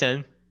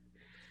 Anderson?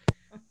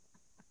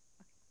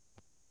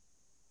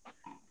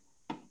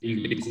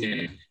 Inglês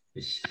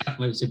é chato,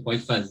 mas você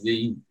pode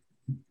fazer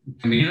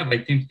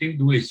também tem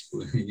duas, pô.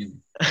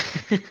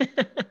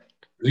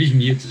 2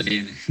 mitos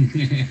aí, né?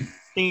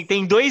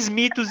 Tem 2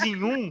 mitos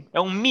em um. É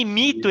um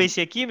mimito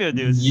esse aqui, meu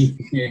Deus.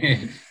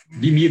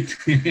 Bimito.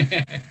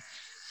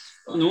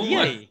 E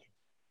aí?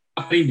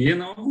 Aprender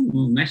não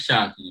é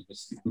chato, né?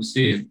 Se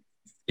você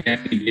quer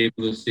aprender,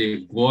 se você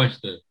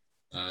gosta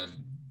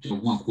de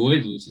alguma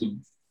coisa,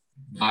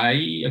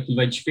 aquilo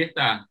vai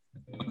despertar.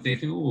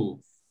 Tem o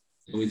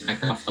Isaac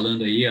estava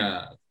falando aí,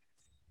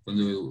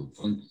 quando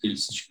ele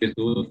se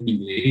despertou no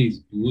inglês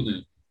e tudo,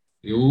 né?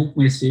 Eu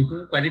comecei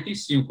com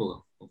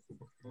 45, há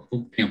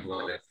pouco tempo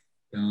agora.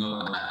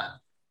 Então,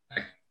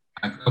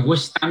 a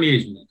gostar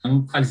mesmo, né?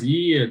 Então,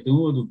 fazia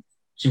tudo,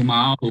 tinha uma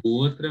aula ou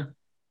outra,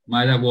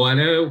 mas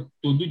agora eu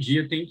todo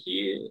dia tem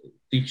que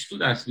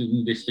estudar. Se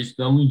não deixar de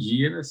estudar um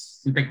dia, né,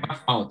 sinto que faz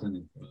falta,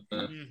 né?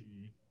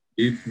 Uhum.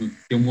 E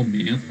ter um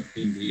momento para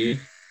aprender.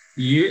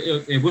 E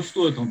é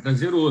gostoso, é um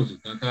prazeroso.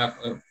 Então,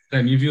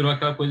 para mim, virou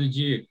aquela coisa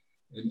de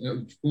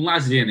tipo um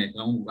lazer, né?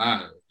 Então,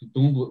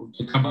 estou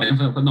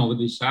trabalhando, não, vou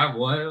deixar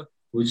agora,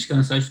 vou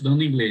descansar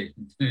estudando inglês.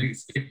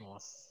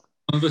 Nossa.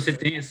 Quando você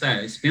tem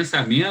esse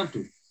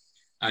pensamento,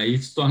 aí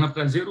se torna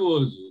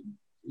prazeroso.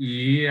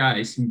 E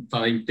se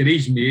falar em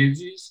 3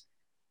 meses,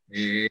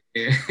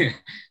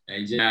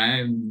 aí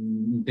já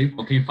não tem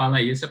quem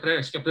fala isso,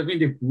 acho que é para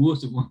vender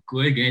curso, alguma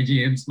coisa, ganhar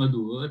dinheiro em cima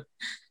do outro.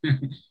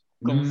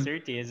 Com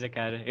certeza,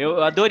 cara.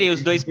 Eu adorei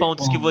os dois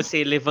pontos que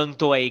você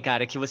levantou aí,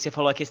 cara. Que você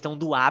falou a questão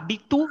do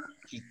hábito,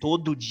 que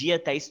todo dia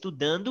tá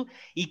estudando,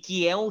 e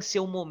que é o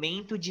seu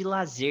momento de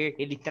lazer.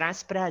 Ele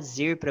traz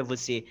prazer pra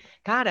você.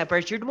 Cara, a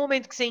partir do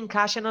momento que você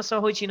encaixa na sua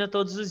rotina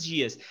todos os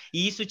dias,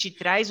 e isso te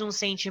traz um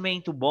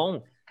sentimento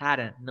bom,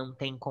 cara, não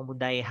tem como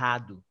dar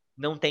errado.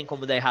 Não tem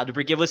como dar errado,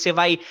 porque você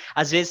vai,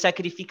 às vezes,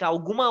 sacrificar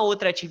alguma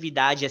outra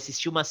atividade,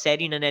 assistir uma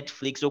série na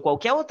Netflix ou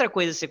qualquer outra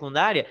coisa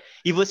secundária,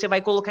 e você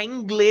vai colocar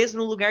inglês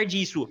no lugar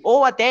disso,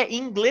 ou até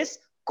inglês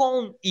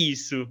com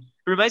isso.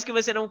 Por mais que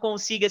você não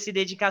consiga se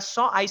dedicar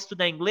só a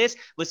estudar inglês,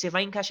 você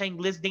vai encaixar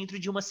inglês dentro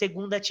de uma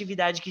segunda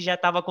atividade que já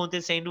estava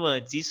acontecendo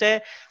antes. Isso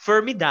é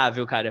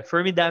formidável, cara.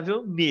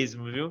 Formidável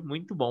mesmo, viu?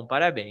 Muito bom,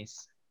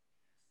 parabéns.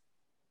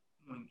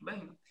 Muito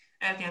bem.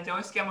 Tem até um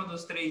esquema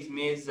dos 3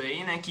 meses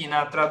aí, né? Que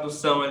na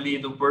tradução ali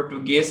do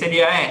português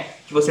seria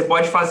que você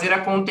pode fazer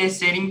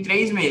acontecer em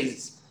 3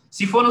 meses.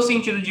 Se for no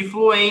sentido de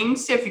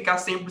fluência, ficar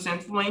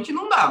 100% fluente,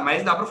 não dá,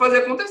 mas dá para fazer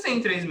acontecer em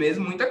 3 meses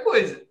muita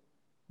coisa.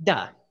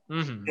 Dá.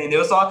 Uhum.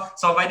 Entendeu?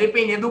 Só vai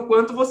depender do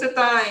quanto você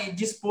está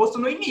disposto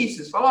no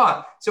início. Você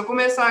fala, se eu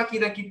começar aqui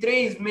daqui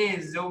 3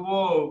 meses, eu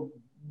vou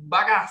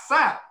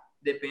bagaçar.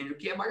 Depende do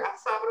que é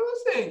bagaçar para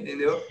você,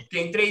 entendeu? Porque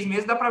em 3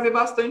 meses dá para ver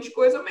bastante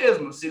coisa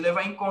mesmo. Se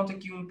levar em conta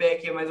que um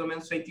pack é mais ou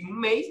menos feito em um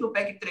mês, no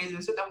pack 3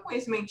 você tem um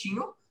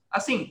conhecimentinho,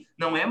 assim,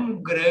 não é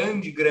uma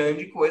grande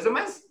coisa,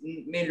 mas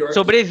melhor.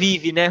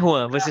 Sobrevive, né,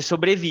 Juan? Você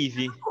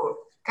sobrevive.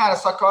 Cara,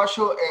 só que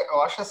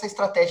eu acho essa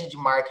estratégia de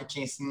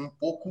marketing assim, um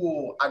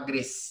pouco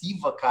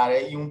agressiva, cara,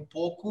 e um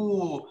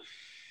pouco...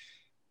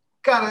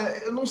 Cara,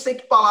 eu não sei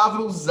que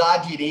palavra usar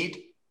direito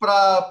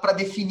para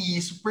definir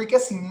isso, porque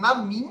assim, na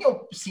minha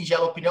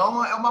singela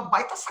opinião, é uma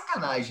baita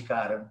sacanagem,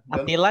 cara.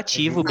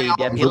 Apelativo, baby,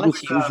 É jogo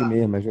apelativo. sujo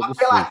mesmo, é jogo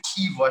sujo.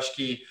 Apelativo, acho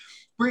que.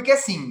 Porque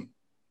assim,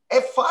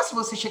 é fácil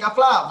você chegar e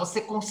falar,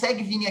 você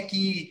consegue vir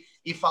aqui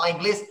e falar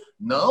inglês?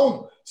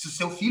 Não, se o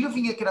seu filho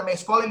vir aqui na minha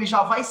escola, ele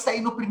já vai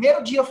sair no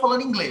primeiro dia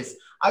falando inglês.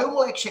 Aí o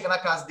moleque chega na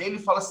casa dele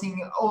e fala assim,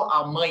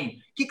 a mãe,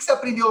 o que você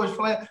aprendeu hoje?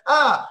 Fala,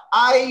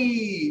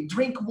 I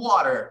drink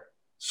water.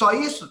 Só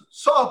isso?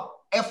 Só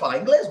é falar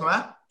inglês, não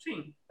é?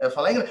 Sim. É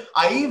falar inglês.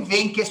 Aí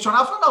vem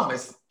questionar, fala, não,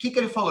 mas o que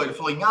ele falou? Ele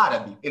falou em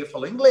árabe? Ele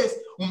falou em inglês.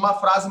 Uma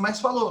frase, mas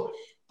falou.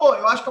 Pô,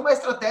 eu acho que é uma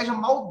estratégia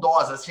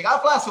maldosa. Chegar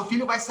e falar, seu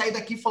filho vai sair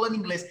daqui falando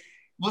inglês.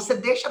 Você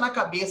deixa na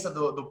cabeça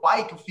do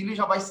pai que o filho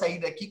já vai sair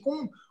daqui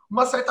com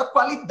uma certa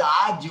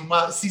qualidade,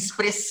 se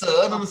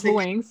expressando, não sei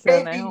o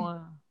Influência, né?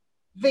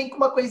 Vem com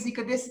uma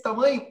coisinha desse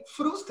tamanho,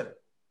 frustra.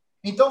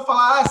 Então,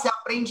 falar, você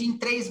aprende em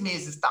 3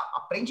 meses. Tá,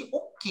 aprende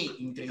o quê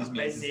em 3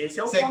 meses? Mas esse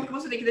é o ponto que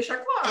você tem que deixar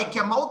claro. É que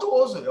é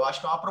maldoso. Eu acho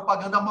que é uma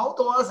propaganda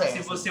maldosa. Se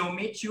você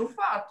omitir o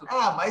fato.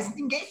 Mas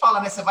ninguém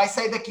fala, né? Você vai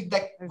sair daqui...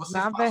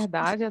 Na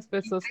verdade, as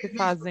pessoas que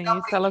fazem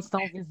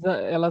isso,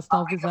 elas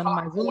estão visando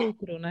mais o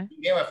lucro, né?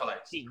 Ninguém vai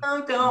falar isso. Não,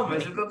 então,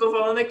 mas o que eu tô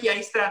falando é que a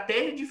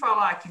estratégia de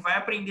falar que vai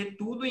aprender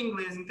tudo em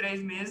inglês em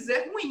 3 meses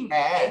é ruim.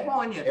 É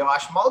errônea. Eu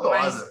acho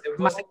maldosa.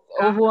 Mas,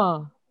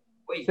 Juan,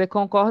 você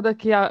concorda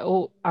que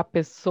a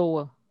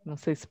pessoa, não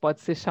sei se pode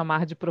se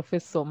chamar de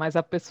professor, mas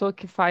a pessoa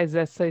que faz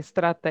essa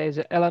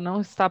estratégia, ela não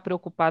está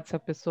preocupada se a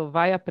pessoa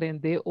vai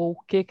aprender ou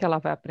o que ela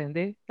vai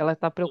aprender? Ela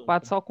está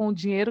preocupada só com o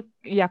dinheiro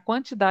e a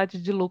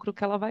quantidade de lucro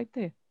que ela vai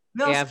ter.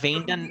 Não, é a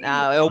venda,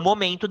 é o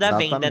momento da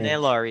venda, né,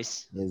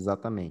 Loris?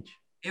 Exatamente.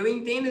 Eu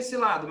entendo esse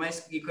lado, mas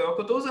é o que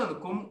eu estou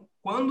usando.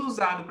 Quando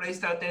usado para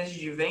estratégia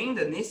de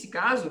venda, nesse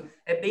caso,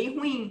 é bem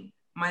ruim.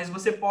 Mas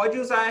você pode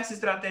usar essa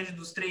estratégia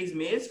dos 3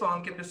 meses,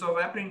 falando que a pessoa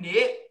vai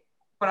aprender,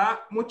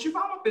 para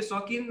motivar uma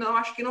pessoa que não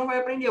acha que não vai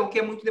aprender, o que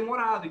é muito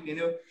demorado,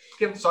 entendeu?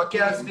 Só que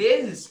às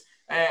vezes,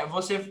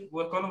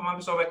 quando uma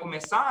pessoa vai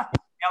começar,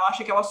 ela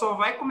acha que ela só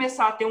vai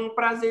começar a ter um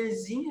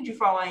prazerzinho de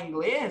falar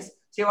inglês,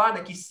 sei lá,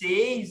 daqui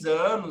 6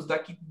 anos,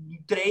 daqui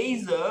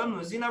 3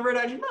 anos, e na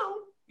verdade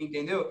não.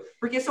 Entendeu?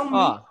 Porque são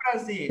muito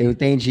prazeres. Eu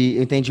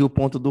entendi o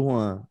ponto do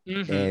Juan.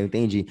 Uhum. Eu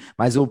entendi.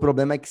 Mas o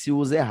problema é que se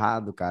usa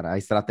errado, cara. A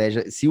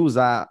estratégia, se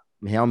usar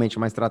realmente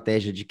uma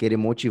estratégia de querer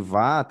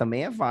motivar,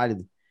 também é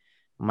válido.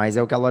 Mas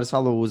é o que a Loris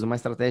falou, usa uma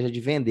estratégia de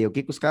vender. O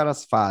que que os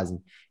caras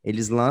fazem?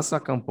 Eles lançam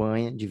a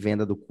campanha de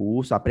venda do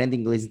curso, aprendem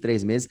inglês em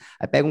 3 meses,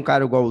 aí pega um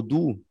cara igual o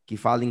Du, que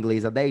fala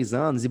inglês há 10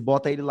 anos, e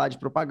bota ele lá de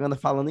propaganda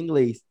falando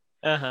inglês.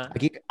 Aham.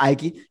 Aí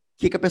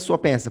que a pessoa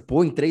pensa?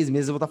 Pô, em 3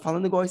 meses eu vou estar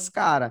falando igual esse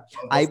cara.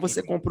 Aí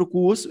você compra o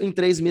curso, em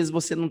 3 meses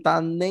você não está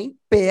nem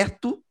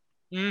perto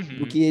do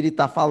Uhum. que ele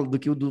tá falando, do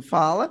que o Du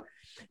fala.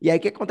 E aí o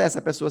que acontece?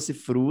 A pessoa se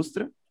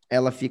frustra,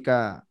 ela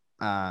fica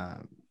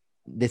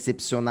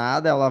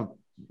decepcionada, ela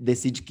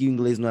decide que o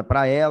inglês não é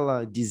para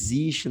ela,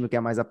 desiste, não quer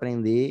mais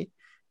aprender,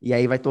 e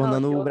aí vai Não,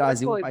 tornando e o outra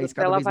Brasil um coisa, país se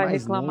cada ela vez vai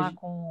mais reclamar longe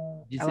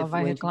com, de ser ela vai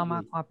fluente em reclamar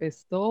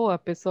inglês. com a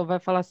pessoa vai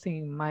falar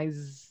assim,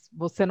 mas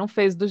você não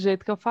fez do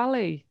jeito que eu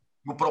falei.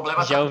 O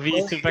problema Já tá ouvi com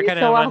isso você. pra Esse é o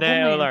caramba,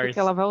 né, ô argumento que Lars?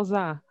 ela vai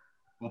usar.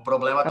 O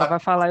problema Ela tá vai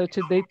com falar, você. eu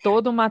te dei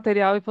todo o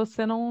material e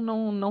você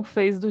não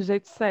fez do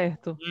jeito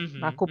certo.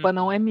 A Uhum. culpa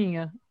não é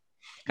minha.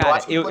 Eu Cara,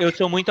 acho que eu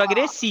sou muito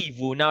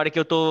agressivo. Na hora que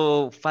eu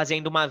tô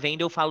fazendo uma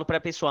venda, eu falo pra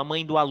pessoa, a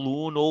mãe do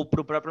aluno ou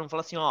pro próprio aluno,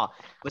 falo assim, ó,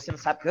 você não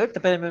sabe... Eita,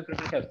 peraí, meu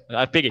microfone.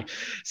 Ah, peguei.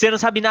 Você não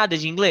sabe nada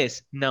de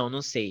inglês? Não,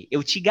 não sei.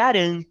 Eu te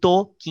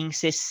garanto que em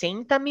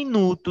 60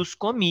 minutos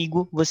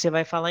comigo, você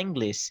vai falar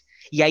inglês.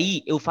 E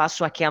aí, eu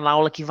faço aquela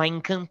aula que vai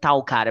encantar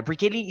o cara,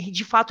 porque ele,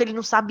 de fato, ele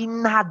não sabe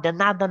nada,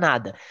 nada,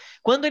 nada.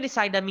 Quando ele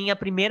sai da minha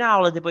primeira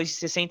aula, depois de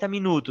 60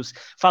 minutos,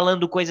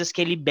 falando coisas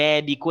que ele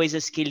bebe,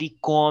 coisas que ele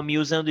come,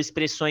 usando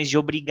expressões de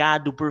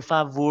obrigado, por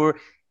favor.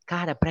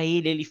 Cara, pra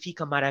ele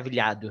fica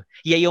maravilhado.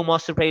 E aí eu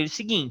mostro pra ele o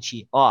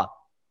seguinte, ó,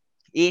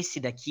 esse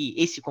daqui,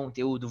 esse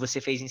conteúdo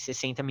você fez em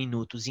 60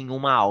 minutos, em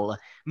uma aula.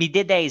 Me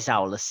dê 10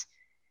 aulas.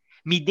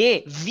 Me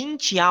dê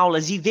 20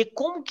 aulas e vê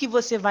como que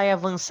você vai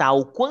avançar,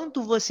 o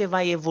quanto você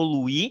vai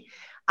evoluir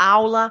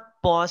aula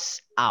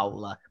pós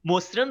aula,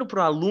 mostrando para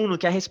o aluno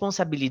que a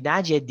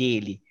responsabilidade é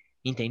dele,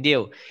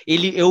 entendeu?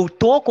 Eu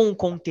tô com o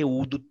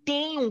conteúdo,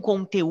 tem um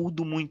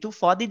conteúdo muito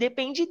foda e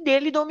depende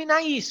dele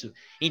dominar isso.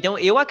 Então,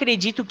 eu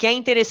acredito que é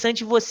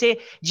interessante você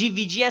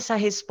dividir essa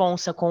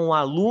responsa com o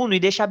aluno e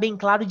deixar bem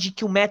claro de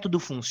que o método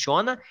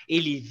funciona,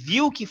 ele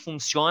viu que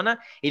funciona,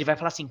 ele vai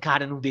falar assim,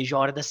 cara, não vejo a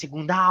hora da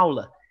segunda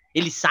aula.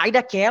 Ele sai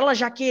daquela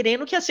já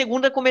querendo que a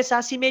segunda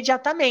começasse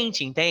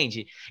imediatamente,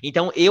 entende?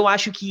 Então, eu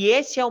acho que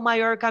esse é o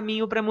maior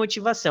caminho para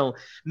motivação.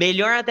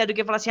 Melhor até do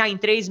que falar assim, em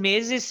 3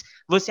 meses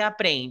você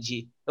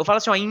aprende. Eu falo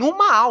assim, em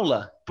uma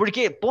aula.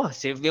 Porque, pô,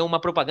 você vê uma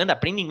propaganda,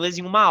 aprende inglês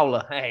em uma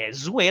aula. É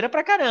zoeira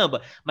pra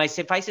caramba. Mas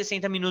você faz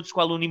 60 minutos com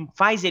o aluno e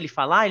faz ele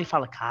falar, ele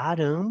fala,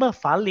 caramba,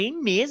 falei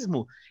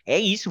mesmo. É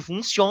isso,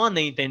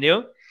 funciona,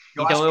 entendeu?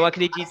 Eu acho Então, que eu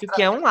acredito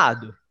que é um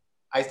lado.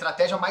 a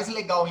estratégia mais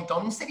legal,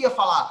 então, não seria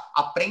falar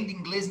aprenda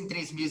inglês em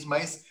 3 meses,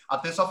 mas a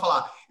pessoa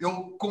falar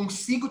eu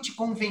consigo te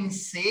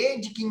convencer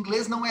de que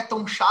inglês não é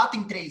tão chato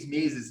em 3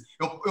 meses.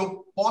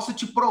 Eu posso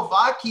te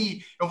provar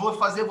que eu vou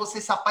fazer você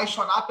se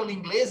apaixonar pelo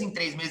inglês em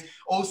 3 meses.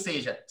 Ou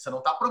seja, você não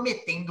está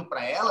prometendo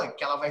para ela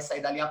que ela vai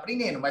sair dali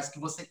aprendendo, mas que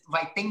você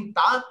vai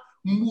tentar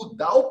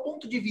mudar o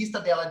ponto de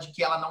vista dela de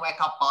que ela não é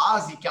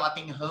capaz e que ela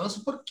tem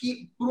ranço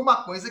por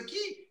uma coisa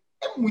que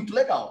é muito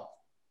legal.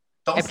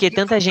 Então, É porque seria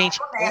tanta mais gente.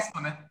 honesto,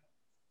 né?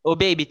 Ô,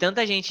 baby,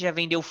 tanta gente já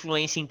vendeu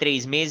fluência em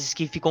 3 meses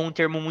que ficou um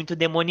termo muito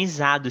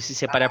demonizado, se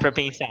você parar pra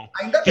pensar.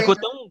 Ainda bem, Ficou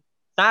né? tão,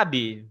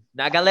 sabe?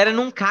 A galera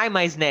não cai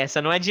mais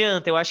nessa, não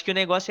adianta. Eu acho que o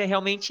negócio é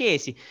realmente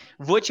esse.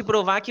 Vou te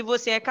provar que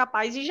você é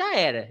capaz e já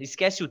era.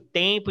 Esquece o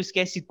tempo,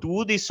 esquece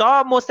tudo e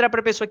só mostrar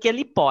pra pessoa que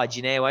ele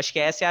pode, né? Eu acho que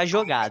essa é a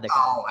jogada,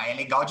 cara. Legal, aí é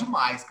legal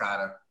demais,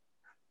 cara.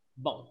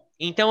 Bom,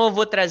 então eu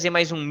vou trazer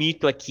mais um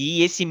mito aqui.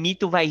 E esse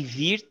mito vai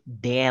vir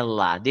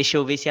dela. Deixa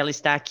eu ver se ela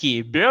está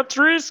aqui.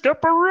 Beatriz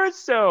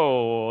Caparuso,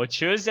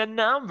 choose a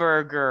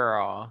number,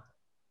 girl.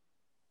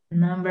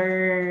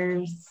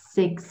 Number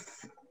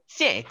 6.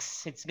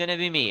 6. It's gonna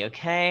be me,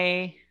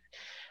 okay?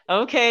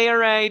 Okay, all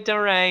right,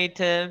 all right.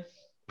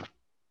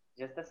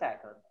 Just a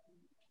second.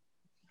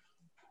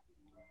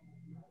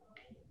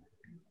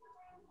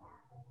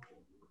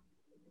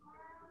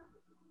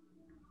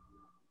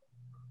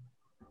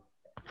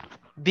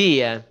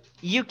 Bia,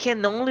 you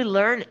can only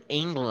learn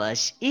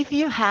English if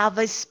you have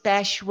a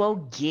special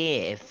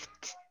gift.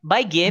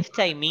 By gift,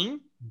 I mean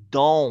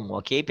dom,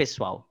 ok,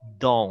 pessoal?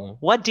 Dom.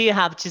 What do you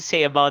have to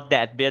say about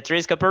that,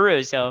 Beatriz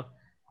Caparuso?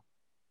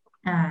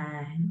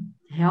 Ah,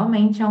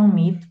 realmente é um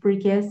mito,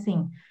 porque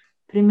assim,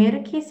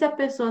 primeiro que se a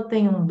pessoa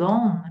tem um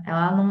dom,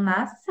 ela não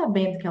nasce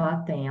sabendo que ela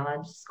tem, ela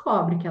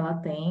descobre que ela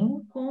tem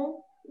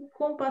com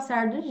o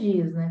passar dos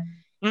dias, né?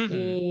 Uhum.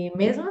 E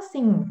mesmo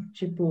assim,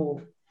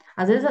 tipo,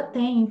 às vezes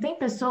tem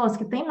pessoas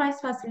que têm mais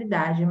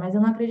facilidade, mas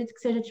eu não acredito que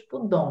seja tipo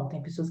dom.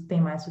 Tem pessoas que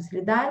têm mais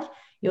facilidade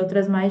e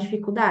outras mais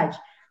dificuldade.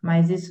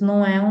 Mas isso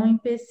não é um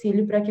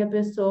empecilho para que a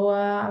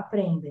pessoa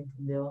aprenda,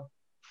 entendeu?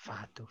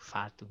 Fato,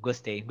 fato.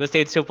 Gostei.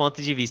 Gostei do seu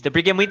ponto de vista.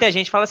 Porque muita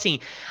gente fala assim: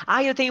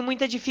 eu tenho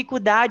muita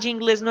dificuldade,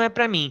 inglês não é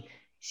pra mim.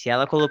 Se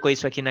ela colocou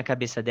isso aqui na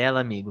cabeça dela,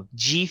 amigo,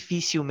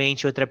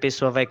 dificilmente outra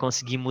pessoa vai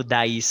conseguir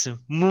mudar isso.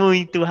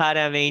 Muito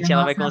E a raramente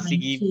ela vai nossa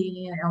conseguir.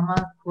 mente é uma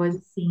coisa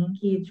assim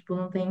que, tipo,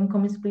 não tem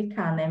como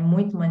explicar, né? É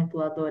muito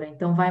manipuladora.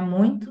 Então vai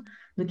muito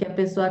do que a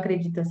pessoa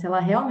acredita. Se ela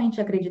realmente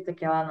acredita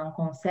que ela não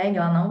consegue,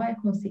 ela não vai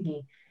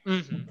conseguir.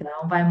 Uhum.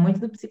 Então vai muito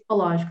do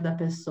psicológico da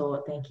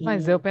pessoa. Tem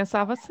Mas eu que.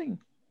 pensava assim.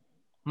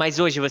 Mas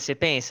hoje você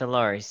pensa,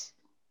 Loris?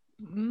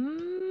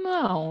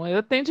 Não,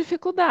 eu tenho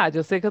dificuldade.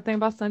 Eu sei que eu tenho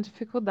bastante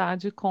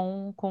dificuldade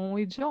com o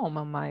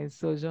idioma,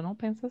 mas hoje eu não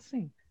penso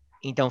assim.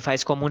 Então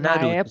faz como o Na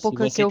Naruto. Se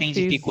época que você eu tem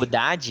fiz.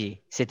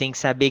 dificuldade, você tem que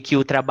saber que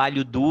o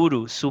trabalho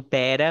duro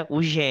supera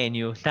o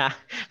gênio, tá?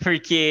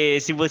 Porque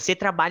se você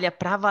trabalha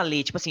pra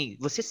valer, tipo assim,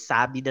 você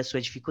sabe da sua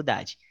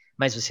dificuldade,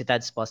 mas você tá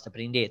disposto a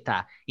aprender,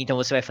 tá? Então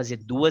você vai fazer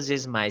 2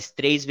 vezes mais,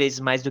 3 vezes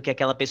mais do que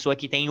aquela pessoa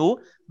que tem o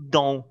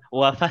dom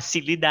ou a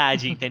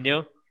facilidade,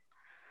 entendeu?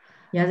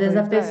 E às vezes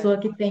a Pois é. pessoa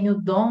que tem o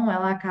dom,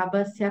 ela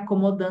acaba se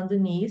acomodando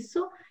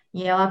nisso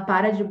e ela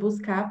para de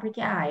buscar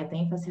porque, eu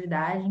tenho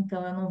facilidade,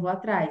 então eu não vou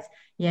atrás.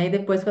 E aí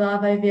depois, quando ela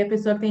vai ver a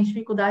pessoa que tem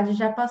dificuldade,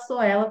 já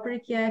passou ela,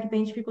 porque a que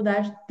tem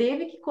dificuldade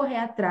teve que correr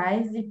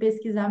atrás e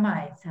pesquisar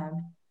mais,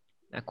 sabe?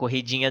 A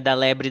corridinha da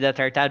lebre e da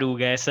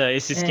tartaruga,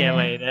 esse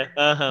esquema aí, É, né?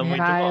 Aham, muito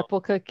Na bom.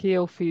 época que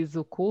eu fiz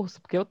o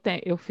curso, porque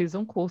eu fiz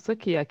um curso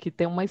aqui. Aqui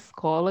tem uma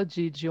escola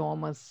de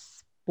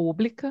idiomas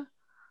pública.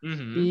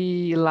 Uhum,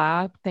 E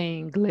lá tem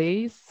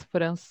inglês,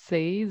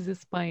 francês,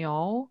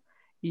 espanhol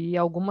e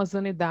algumas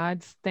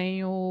unidades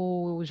tem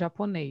o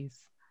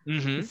japonês.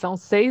 E uhum. são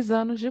 6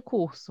 anos de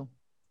curso.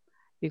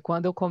 E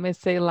quando eu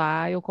comecei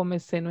lá, eu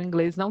comecei no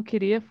inglês, não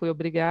queria, fui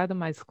obrigada,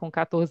 mas com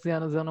 14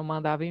 anos eu não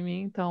mandava em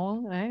mim,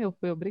 então, eu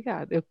fui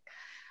obrigada.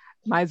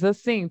 Mas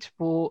assim,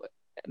 tipo,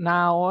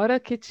 na hora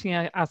que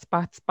tinha as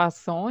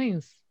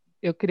participações,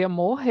 eu queria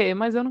morrer,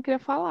 mas eu não queria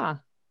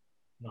falar.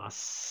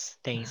 Nossa,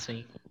 tenso,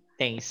 hein?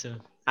 Tenso.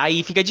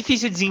 Aí fica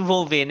difícil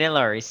desenvolver, né,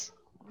 Loris?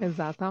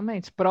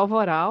 Exatamente. Prova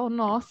oral,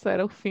 nossa,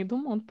 era o fim do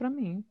mundo para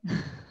mim.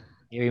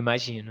 Eu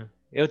imagino.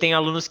 Eu tenho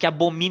alunos que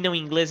abominam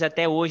inglês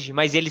até hoje,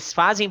 mas eles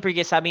fazem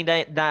porque sabem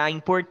da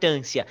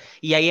importância.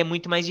 E aí é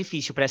muito mais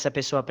difícil para essa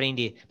pessoa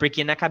aprender.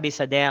 Porque na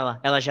cabeça dela,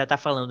 ela já tá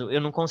falando,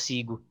 eu não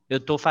consigo. Eu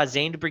tô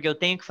fazendo porque eu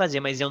tenho que fazer,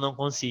 mas eu não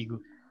consigo.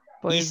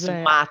 Pois Isso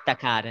é, mata,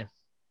 cara.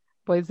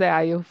 pois é,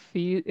 aí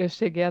eu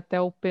cheguei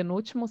até o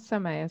penúltimo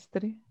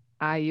semestre,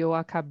 aí eu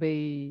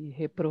acabei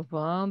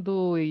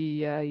reprovando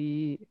e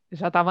aí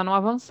já estava no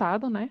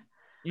avançado, né?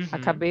 Uhum.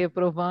 Acabei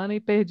reprovando e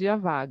perdi a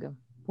vaga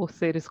por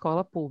ser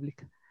escola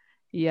pública.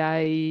 E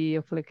aí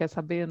eu falei, quer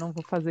saber? Eu não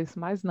vou fazer isso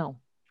mais não.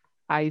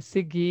 Aí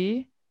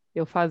segui,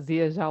 eu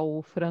fazia já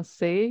o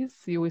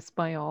francês e o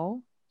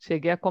espanhol.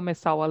 Cheguei a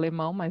começar o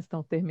alemão, mas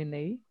não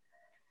terminei.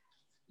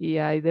 E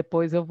aí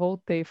depois eu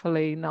voltei e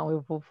falei, não,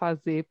 eu vou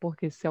fazer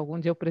porque se algum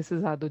dia eu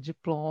precisar do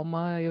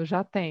diploma, eu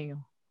já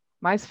tenho.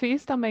 Mas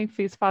fiz também,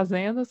 fiz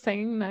fazendo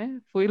sem,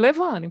 né? Fui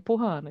levando,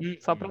 empurrando,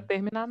 só para Uhum.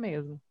 terminar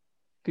mesmo.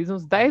 Fiz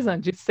uns 10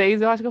 anos, de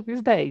 6 eu acho que eu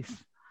fiz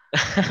 10.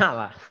 Ah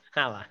lá,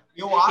 ah lá.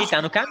 Eu E acho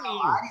tá que no foi a caminho.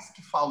 Laris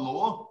que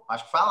falou,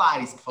 acho que foi a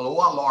Laris que falou,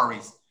 ou a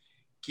Loris,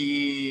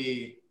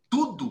 que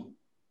tudo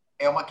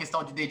é uma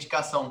questão de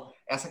dedicação.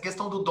 Essa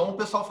questão do dom, o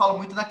pessoal fala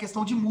muito na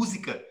questão de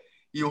música.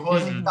 E o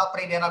Rosinho que Uhum. tá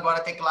aprendendo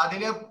agora teclado,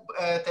 ele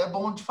é até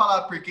bom de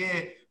falar,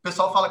 porque o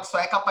pessoal fala que só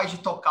é capaz de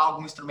tocar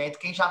algum instrumento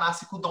quem já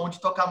nasce com o dom de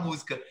tocar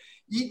música.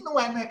 E não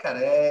é, né, cara?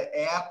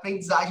 É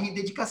aprendizagem e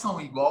dedicação.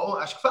 Igual,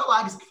 acho que foi a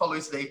Laris que falou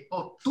isso daí.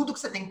 Pô, tudo que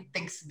você tem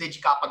que se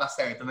dedicar para dar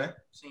certo, né?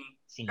 Sim.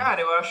 Sim.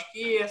 Cara, eu acho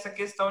que essa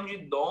questão de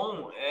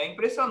dom é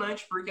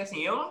impressionante, porque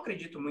assim, eu não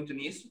acredito muito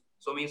nisso,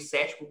 sou meio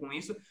cético com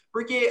isso,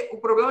 porque o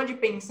problema de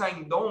pensar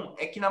em dom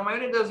é que na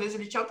maioria das vezes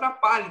ele te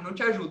atrapalha, não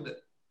te ajuda.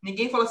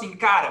 Ninguém fala assim,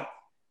 cara,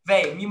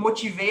 velho, me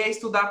motivei a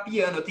estudar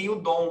piano, eu tenho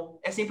dom.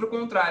 É sempre o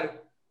contrário.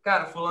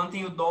 Cara, fulano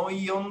tem o dom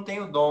e eu não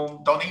tenho dom.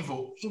 Então nem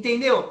vou.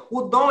 Entendeu?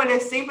 O dom, ele é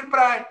sempre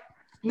para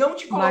não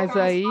te Mas colocar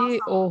na aí,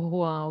 situação. ô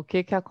Juan, o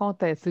que que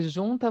acontece?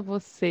 Junta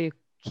você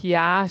que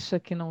acha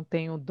que não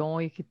tem o dom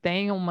e que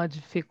tem uma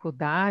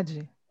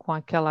dificuldade com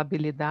aquela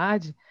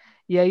habilidade,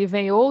 e aí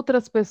vem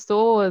outras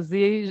pessoas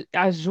e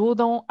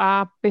ajudam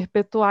a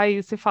perpetuar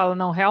isso e falam,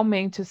 não,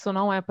 realmente isso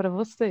não é para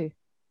você,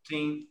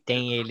 Sim.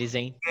 Tem eles,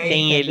 hein? E aí,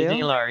 Tem eles, hein,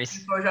 entendeu? a Loris?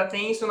 pessoa já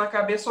tem isso na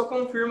cabeça, só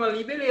confirma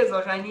ali, beleza,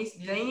 ela já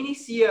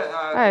inicia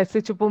a. É,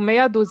 se tipo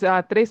meia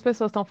dúzia, 3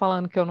 pessoas estão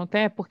falando que eu não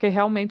tenho, é porque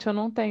realmente eu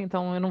não tenho,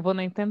 então eu não vou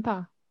nem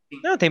tentar.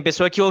 Não, tem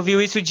pessoa que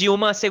ouviu isso de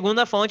uma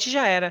segunda fonte e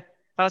já era.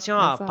 Fala assim,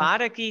 ó, Exato.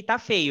 para que tá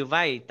feio,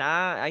 vai,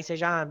 tá? Aí você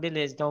já,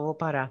 beleza, então eu vou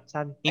parar,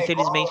 sabe? É igual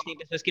Infelizmente tem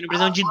pessoas que não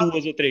precisam de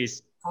 2 ou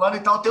 3. fulano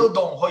então tem o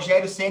dom,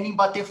 Rogério Ceni em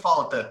bater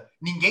falta.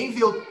 Ninguém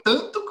viu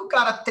tanto que o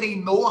cara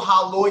treinou,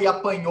 ralou e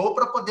apanhou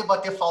para poder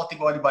bater falta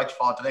igual ele bate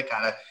falta, né,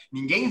 cara?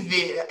 Ninguém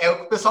vê. É o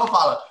que o pessoal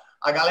fala.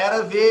 A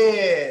galera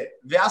vê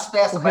as O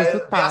peças, vê as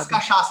resultado.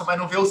 cachaças, mas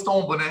não vê os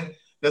tombos, né?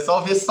 O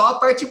pessoal vê só a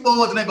parte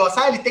boa do negócio.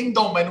 Ah, ele tem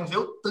dom, mas não vê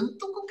o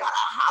tanto que o cara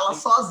rala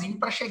sozinho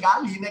para chegar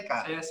ali, né,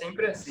 cara? É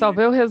sempre assim, Só né?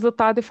 vê o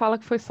resultado e fala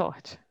que foi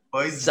sorte.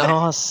 Pois é.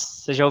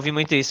 Nossa, já ouvi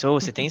muito isso. Ô,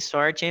 você tem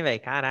sorte, hein,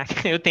 velho?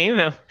 Caraca, eu tenho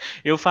mesmo.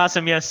 Eu faço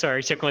a minha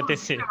sorte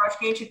acontecer. Eu acho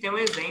que a gente tem um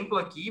exemplo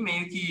aqui,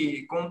 meio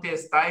que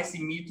contestar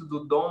esse mito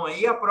do dom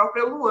aí, a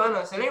própria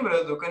Luana. Você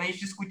lembra, do quando a gente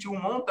discutiu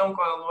um montão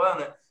com a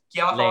Luana? Que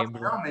ela falou assim,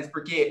 Lembro. não, mas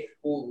porque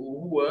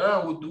o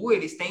Juan, o Du,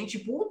 eles têm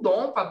tipo o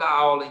dom para dar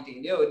aula,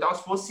 entendeu? Então,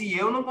 se fosse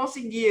eu, não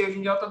conseguia. Hoje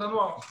em dia ela tá dando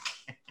aula.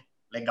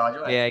 Legal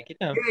demais. É, que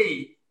não. E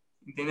aí?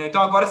 Entendeu?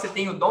 Então agora você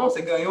tem o dom,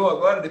 você ganhou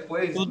agora,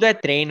 depois. Tudo é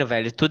treino,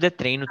 velho. Tudo é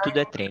treino, tudo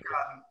é treino.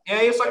 E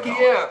aí eu só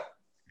queria,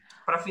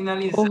 para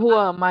finalizar. Ô,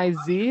 Juan, mas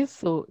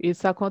isso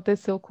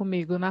aconteceu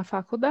comigo na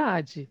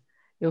faculdade.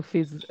 Eu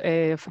fiz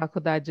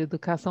faculdade de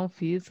educação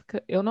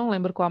física. Eu não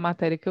lembro qual a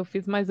matéria que eu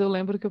fiz, mas eu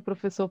lembro que o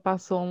professor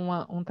passou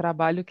um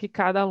trabalho que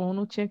cada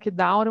aluno tinha que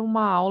dar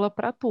uma aula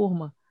para a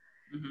turma.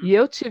 Uhum. E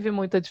eu tive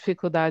muita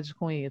dificuldade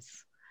com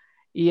isso.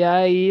 E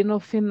aí, no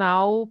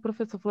final, o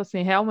professor falou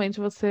assim: realmente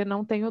você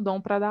não tem o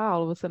dom para dar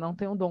aula, você não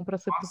tem o dom para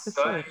ser Nossa,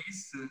 professor. é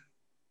isso.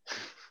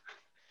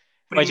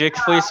 Pode ver que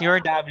foi o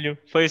Sr. W.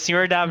 Foi o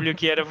Sr. W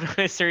que era o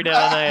professor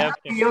dela na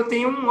época. E eu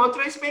tenho uma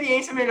outra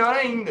experiência melhor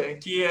ainda,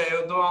 que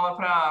eu dou aula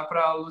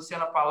para a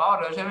Luciana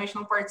Palaura. Eu geralmente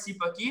não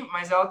participo aqui,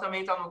 mas ela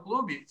também está no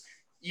clube.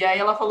 E aí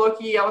ela falou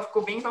que ela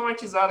ficou bem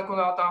traumatizada quando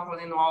ela estava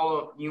fazendo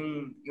aula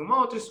em uma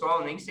outra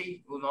escola, nem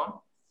sei o nome.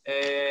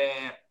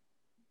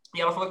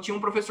 E ela falou que tinha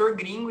um professor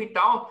gringo e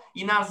tal,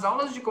 e nas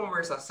aulas de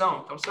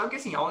conversação, então sabe que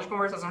assim, a aula de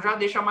conversação já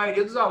deixa a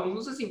maioria dos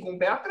alunos assim, com o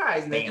pé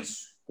atrás, né?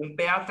 Tenso. Com o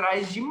pé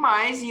atrás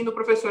demais, e o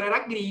professor era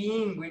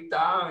gringo e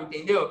tal,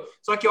 entendeu?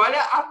 Só que olha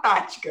a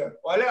tática,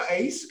 olha,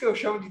 é isso que eu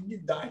chamo de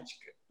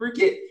didática. Por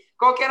quê?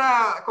 Qual que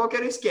era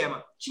o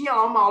esquema? Tinha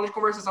lá uma aula de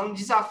conversação, um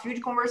desafio de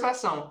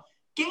conversação.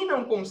 Quem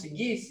não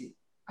conseguisse,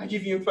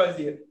 adivinha o que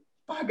fazia?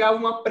 Pagava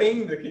uma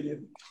prenda,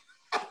 querido.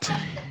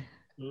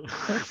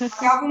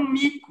 Pagava um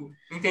mico,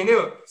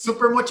 entendeu?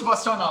 Super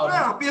motivacional, né?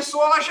 A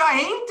pessoa ela já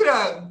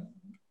entra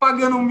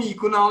pagando um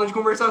mico na aula de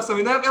conversação,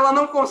 e ela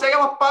não consegue,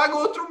 ela paga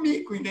outro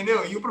mico,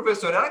 entendeu? E o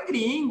professor era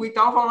gringo e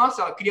tal, falando,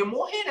 nossa, ela queria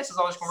morrer nessas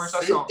aulas de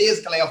conversação.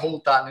 Certeza que ela ia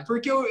voltar, né?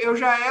 Porque eu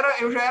já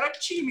era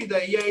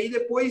tímida, e aí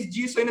depois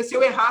disso, ainda se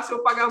eu errasse,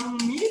 eu pagava um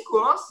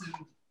mico, nossa.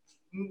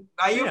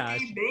 Aí eu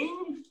fiquei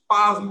bem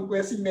pasmo com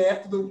esse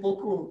método um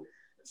pouco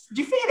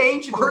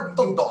diferente.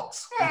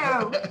 Ortodoxo.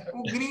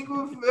 O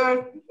gringo,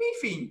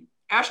 enfim,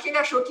 acho que ele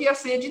achou que ia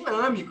ser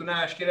dinâmico, né?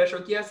 Acho que ele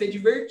achou que ia ser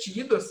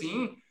divertido,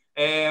 assim,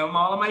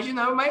 uma aula mais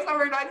dinâmica, mas na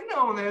verdade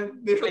não, né?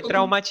 Foi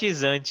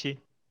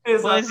traumatizante.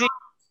 Exato. Mas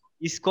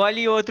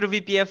escolhe outro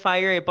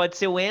VPFire aí, pode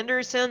ser o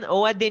Anderson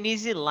ou a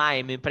Denise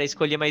Lime, pra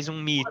escolher mais um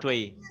mito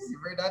aí.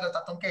 É verdade, ela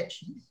tá tão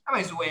quietinha.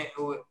 Mas o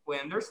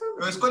Anderson?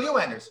 Eu escolhi o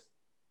Anderson.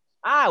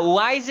 Ah, o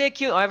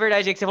Isaac, é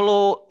verdade, é que você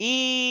falou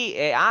e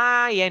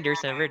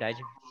Anderson, é verdade.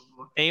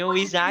 Tem o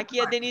Isaac e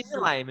a Denise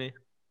Lime.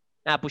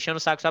 Ah, puxando o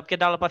saco só porque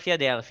dá aula pra filha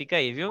dela, fica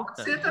aí, viu?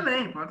 Pode ser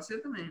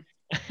também.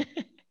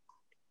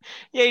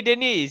 E aí,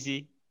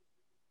 Denise?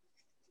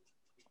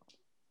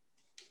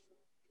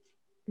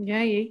 E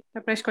aí? Dá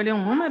pra escolher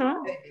um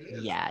número?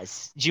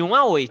 Yes. De 1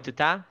 a 8,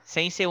 tá?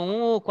 Sem ser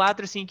 1,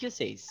 4, 5 e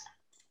 6.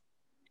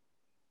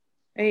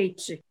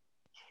 8.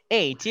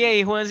 8. E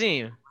aí,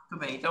 Juanzinho?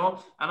 Muito bem, então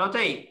anota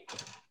aí.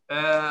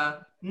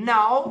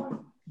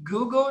 Now,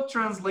 Google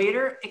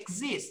Translator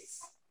exists.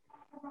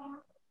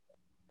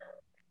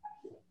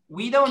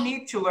 We don't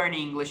need to learn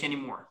English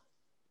anymore.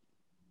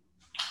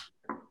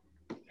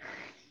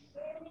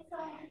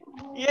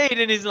 E aí,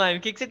 Denise Lime,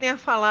 o que você tem a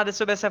falar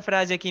sobre essa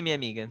frase aqui, minha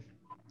amiga?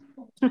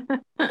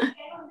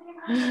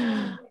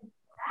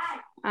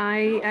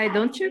 I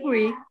don't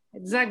agree.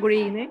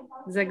 Disagree, né?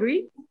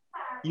 Disagree?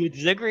 You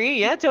disagree,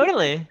 yeah,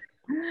 totally.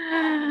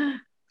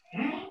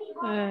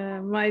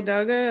 My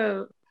dog,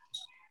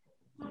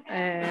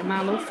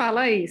 Malu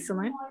fala isso,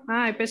 né?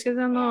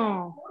 Pesquisa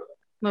no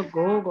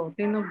Google,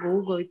 tem no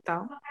Google e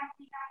tal.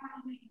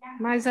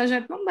 Mas a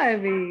gente não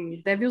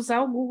deve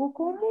usar o Google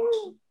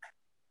como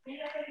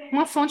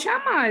uma fonte a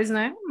mais,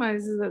 né?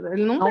 Mas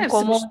ele não deve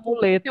como uma substituir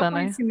muleta, o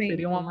né? conhecimento,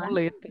 Seria uma né?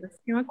 muleta.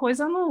 Uma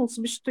coisa não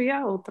substitui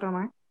a outra,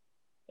 né?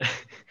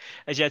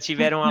 Já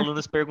tiveram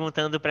alunos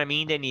perguntando pra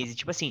mim, Denise,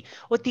 tipo assim,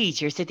 ô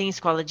teacher, você tem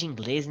escola de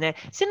inglês, né?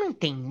 Você não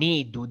tem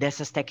medo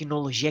dessas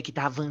tecnologias que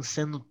tá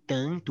avançando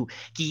tanto,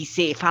 que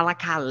você fala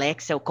com a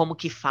Alexa, como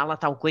que fala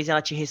tal coisa,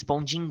 ela te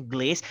responde em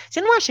inglês.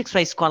 Você não acha que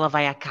sua escola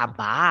vai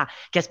acabar,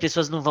 que as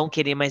pessoas não vão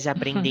querer mais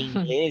aprender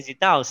inglês e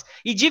tal?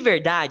 E de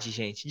verdade,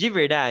 gente, de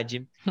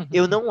verdade,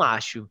 eu não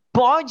acho.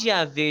 Pode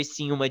haver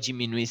sim uma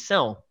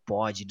diminuição?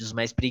 Pode, dos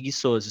mais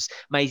preguiçosos,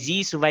 mas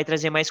isso vai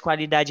trazer mais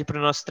qualidade para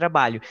o nosso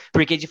trabalho,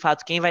 porque de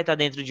fato quem vai estar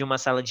dentro de uma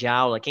sala de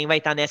aula, quem vai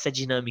estar nessa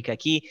dinâmica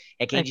aqui,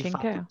 é quem de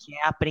fato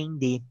quer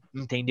aprender,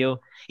 entendeu?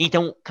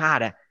 Então,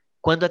 cara,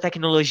 quando a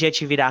tecnologia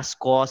te virar as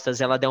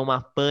costas, ela der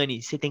uma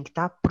pane, você tem que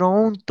estar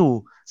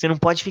pronto. Você não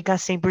pode ficar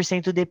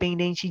 100%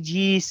 dependente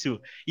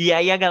disso. E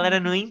aí a galera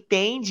não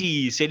entende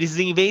isso. Eles,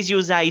 em vez de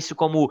usar isso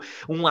como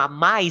um a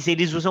mais,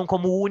 eles usam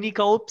como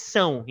única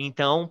opção.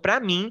 Então, pra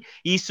mim,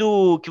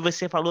 isso que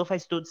você falou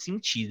faz todo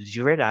sentido,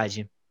 de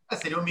verdade.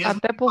 Seria o mesmo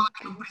Até que falar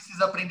que não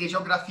precisa aprender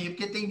geografia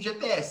porque tem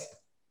GPS.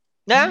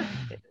 Né?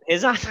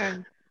 Exato.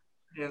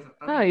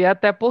 Ah, e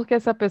até porque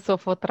se a pessoa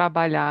for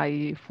trabalhar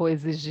e for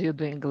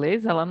exigido em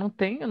inglês, ela não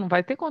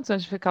vai ter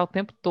condições de ficar o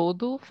tempo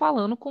todo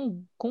falando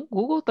com o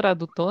Google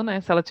Tradutor, né?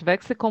 Se ela tiver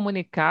que se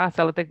comunicar, se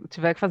ela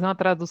tiver que fazer uma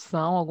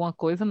tradução, alguma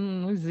coisa,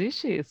 não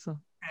existe isso.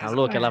 Tá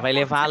louca? Ela vai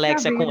levar a Você já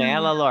Alexa com viu,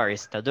 ela,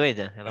 Loris. Tá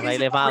doida? Ela vai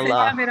Is it levar você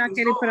lá. já viu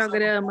aquele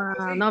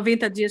programa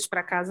 90 Dias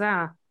para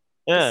Casar?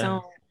 Que Ah,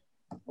 são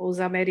os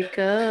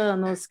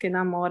americanos que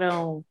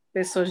namoram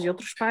pessoas de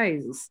outros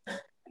países.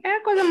 É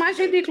a coisa mais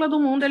ridícula do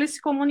mundo eles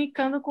se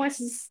comunicando com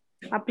esses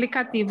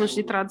aplicativos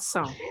de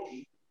tradução.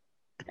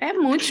 É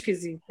muito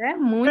esquisito, é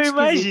muito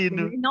eu esquisito.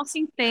 imagino. E não se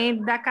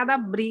entende, dá cada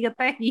briga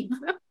terrível.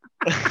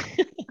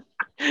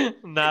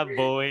 Na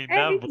boa, hein? É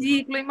Na boa.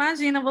 ridículo.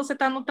 Imagina você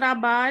tá no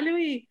trabalho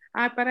e.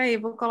 Ai, peraí,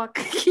 vou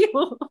colocar aqui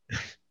o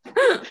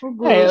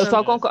Google. Eu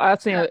só concordo,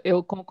 assim,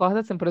 eu concordo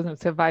assim, por exemplo,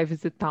 você vai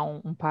visitar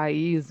um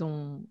país,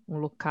 um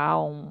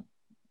local,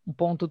 um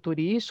ponto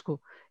turístico,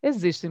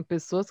 existem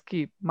pessoas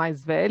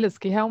mais velhas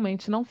que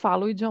realmente não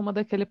falam o idioma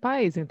daquele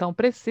país, então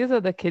precisa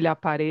daquele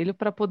aparelho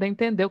para poder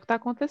entender o que está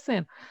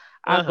acontecendo.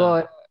 Aham.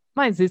 Agora,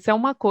 mas isso é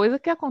uma coisa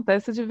que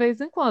acontece de vez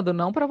em quando,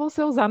 não para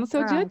você usar no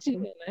seu dia a dia,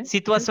 Exato. né?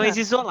 Situações Exato.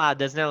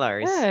 isoladas, né,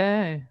 Loris?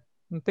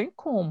 Não tem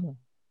como.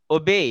 Ô,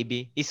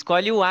 baby,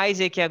 escolhe o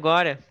Isaac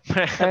agora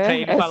pra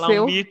ele É falar um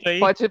seu, mito aí.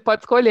 pode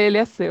escolher, ele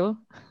é seu.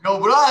 No,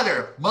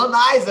 brother, Man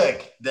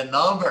Isaac, the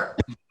number.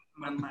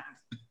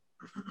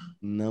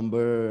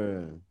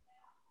 Number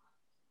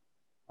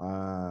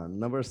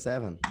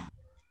 7.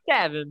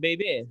 Kevin,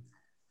 baby.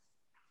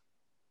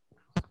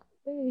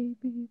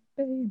 Baby,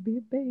 baby,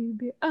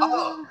 baby.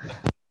 Oh,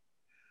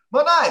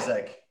 Man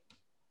Isaac,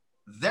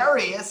 there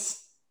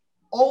is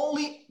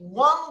only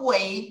one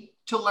way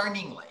to learn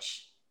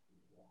English.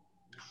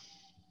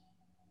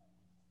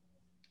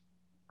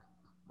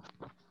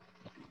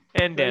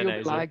 And then, Veio o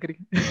Isaac. milagre.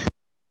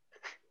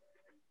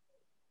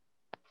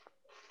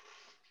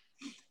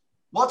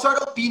 What's your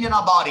opinion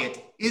about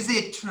it? Is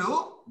it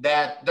true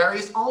that there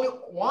is only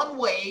one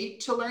way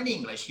to learn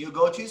English? You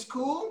go to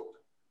school,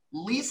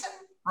 listen,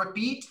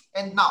 repeat,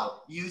 and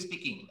now you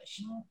speak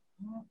English.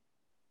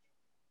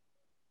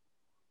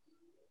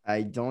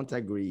 I don't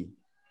agree.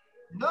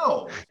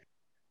 No.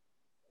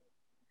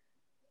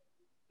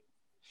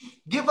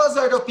 Give us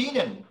your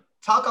opinion.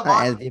 Talk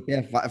about At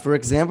VPFI, for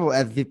example,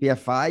 at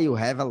VPFI, you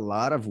have a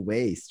lot of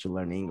ways to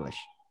learn English.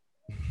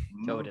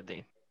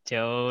 Totally.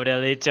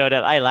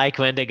 I like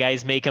when the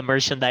guys make a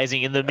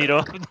merchandising in the middle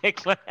of the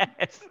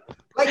class.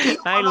 Like you,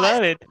 I Man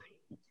love Isaac, it.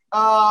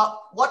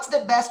 what's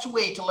the best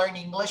way to learn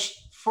English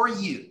for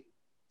you?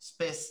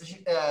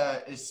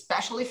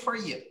 Especially for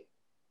you.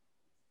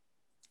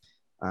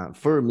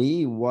 For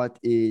me, what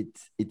it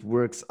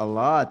works a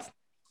lot,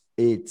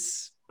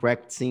 it's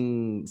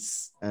practicing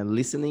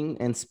listening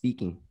and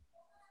speaking.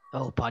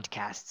 Oh,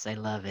 podcasts. I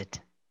love it.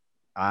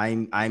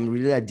 I'm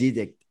really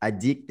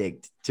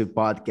addicted to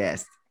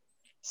podcasts.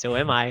 So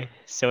am I.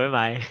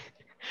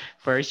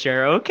 For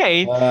sure.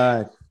 Okay.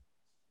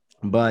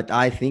 But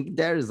I think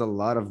there's a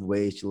lot of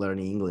ways to learn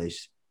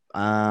English.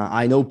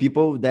 I know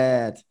people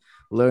that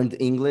learned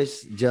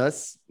English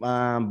just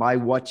by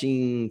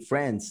watching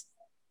Friends.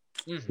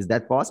 Is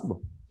that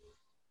possible?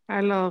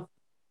 I love.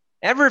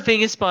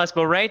 Everything is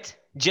possible, right?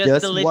 Just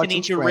listening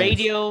watching to Friends.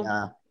 radio.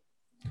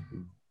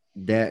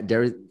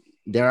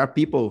 There are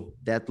people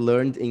that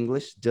learned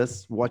English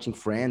just watching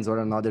Friends or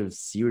another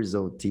series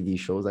of TV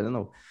shows. I don't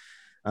know.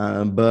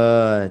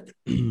 But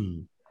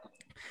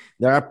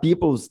there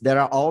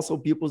are also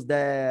people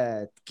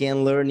that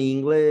can learn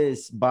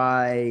English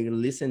by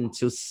listening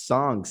to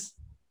songs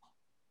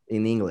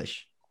in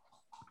English.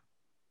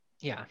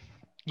 Yeah,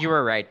 you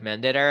are right,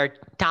 man. There are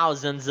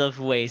thousands of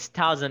ways.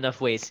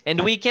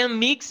 And we can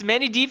mix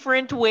many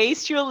different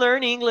ways to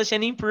learn English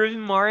and improve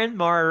more and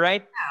more,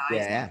 right?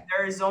 Yeah.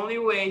 There is only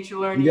way to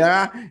learn There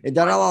are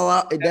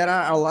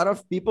a lot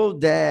of people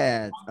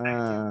that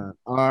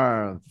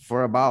are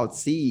for about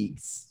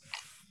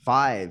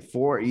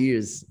 4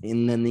 years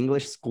in an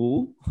English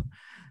school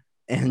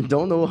and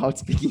don't know how to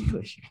speak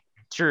English.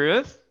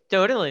 Truth.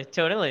 Totally.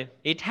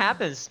 It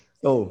happens.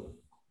 So,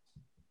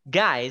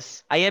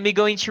 guys, I am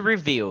going to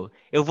reveal.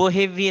 Eu vou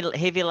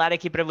revelar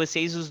aqui para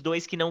vocês os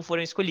dois que não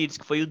foram escolhidos,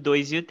 que foi o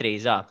 2 e o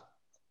 3, ó.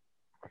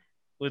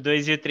 O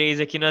 2 e o 3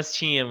 aqui nós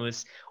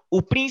tínhamos.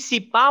 O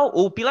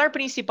pilar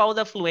principal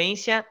da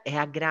fluência é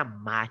a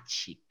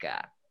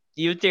gramática.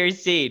 E o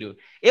terceiro,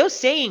 eu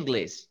sei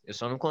inglês, eu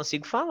só não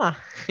consigo falar,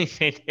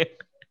 entendeu?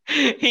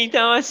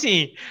 Então,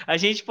 assim, a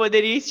gente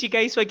poderia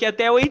esticar isso aqui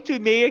até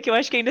 8h30, que eu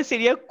acho que ainda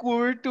seria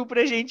curto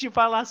pra gente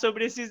falar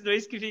sobre esses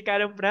dois que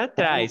ficaram pra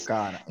trás.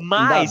 cara,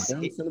 mas...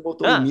 ainda bem que você não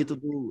botou o mito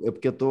do...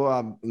 porque eu tô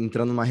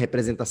entrando numa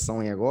representação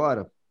aí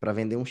agora para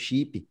vender um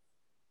chip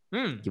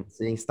que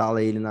você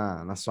instala ele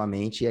na sua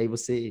mente e aí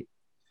você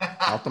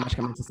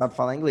automaticamente você sabe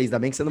falar inglês. Ainda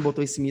bem que você não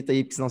botou esse mito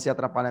aí, porque senão você ia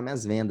atrapalhar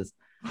minhas vendas.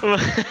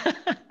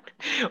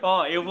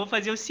 Ó, eu vou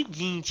fazer o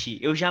seguinte,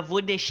 eu já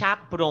vou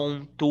deixar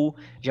pronto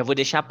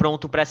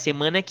pra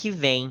semana que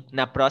vem,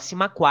 na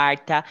próxima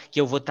quarta, que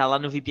eu vou estar lá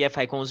no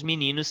VPFI com os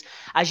meninos,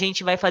 a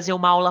gente vai fazer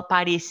uma aula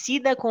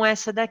parecida com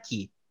essa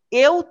daqui.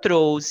 Eu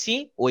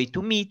trouxe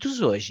 8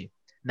 mitos hoje.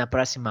 Na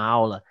próxima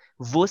aula,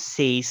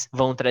 vocês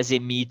vão trazer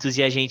mitos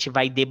e a gente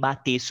vai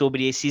debater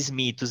sobre esses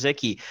mitos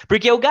aqui.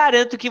 Porque eu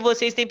garanto que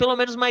vocês têm pelo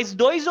menos mais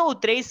 2 ou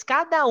 3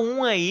 cada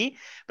um aí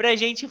pra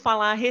gente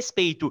falar a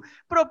respeito.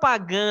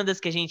 Propagandas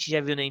que a gente já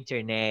viu na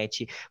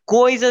internet,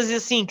 coisas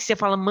assim que você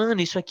fala,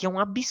 mano, isso aqui é um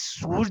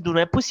absurdo,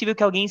 não é possível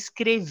que alguém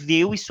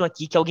escreveu isso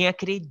aqui, que alguém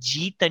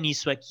acredita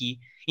nisso aqui.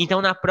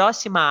 Então, na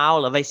próxima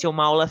aula, vai ser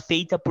uma aula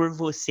feita por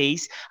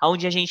vocês,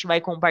 onde a gente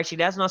vai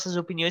compartilhar as nossas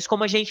opiniões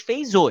como a gente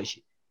fez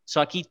hoje.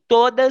 Só que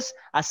todas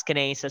as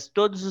crenças,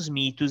 todos os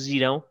mitos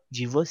virão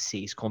de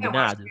vocês, Eu acho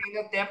combinado? que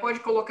ainda até pode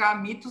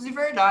colocar mitos e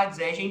verdades.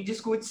 Aí a gente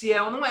discute se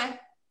é ou não é.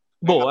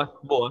 Boa,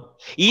 boa.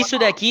 Isso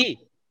daqui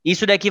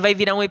vai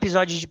virar um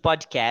episódio de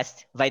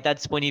podcast. Vai estar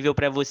disponível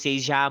para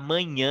vocês já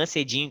amanhã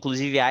cedinho.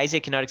 Inclusive,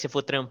 Isaac, na hora que você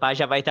for trampar,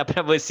 já vai estar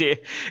para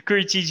você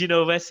curtir de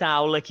novo essa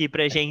aula aqui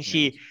pra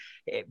gente,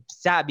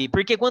 sabe?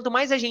 Porque quanto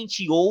mais a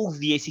gente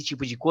ouve esse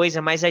tipo de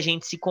coisa, mais a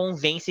gente se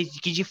convence de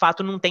que de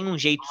fato não tem um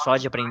jeito só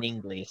de aprender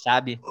inglês,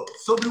 sabe?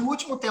 Sobre o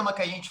último tema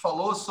que a gente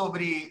falou,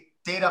 sobre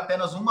ter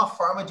apenas uma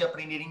forma de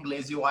aprender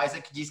inglês, e o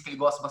Isaac disse que ele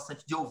gosta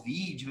bastante de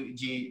ouvir,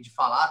 de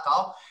falar e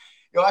tal,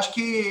 eu acho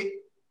que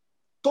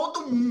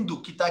todo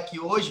mundo que está aqui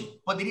hoje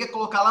poderia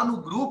colocar lá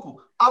no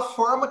grupo a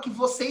forma que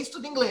você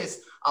estuda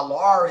inglês. A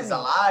Loris, a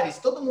Laris,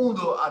 todo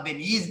mundo, a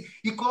Denise,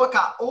 e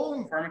colocar ou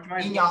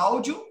em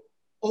áudio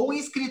ou em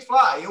escrito.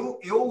 Falar,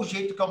 o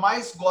jeito que eu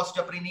mais gosto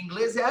de aprender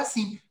inglês é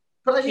assim.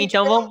 Pra gente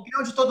Então ter a vamos,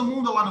 opinião de todo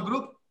mundo lá no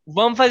grupo.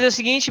 vamos fazer o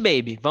seguinte,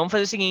 baby. Vamos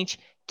fazer o seguinte.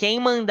 Quem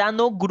mandar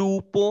no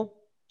grupo,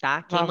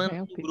 tá? Quem Lá mandar vem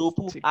o no Pix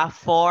grupo Ticket. a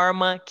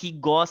forma que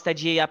gosta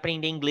de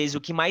aprender inglês,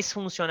 o que mais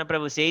funciona pra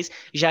vocês,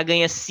 já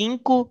ganha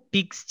 5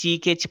 Pix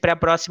Ticket pra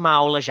próxima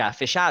aula já.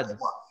 Fechado?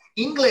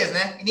 Em inglês,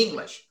 né? In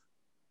English.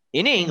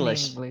 In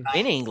English. English.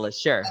 In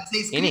English, sure. Pode ser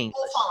In escrito English.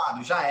 ou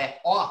falado, já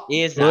é. Ó,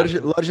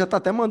 Exato. Lore já tá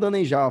até mandando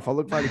aí já, ó,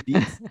 falou que vale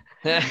Pix.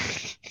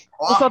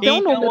 ó. Só tem um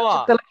Então, número ó,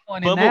 de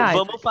telefone, Vamos, né, Isaac?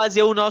 vamos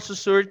fazer o nosso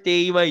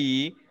sorteio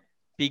aí,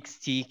 Pix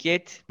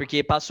Ticket,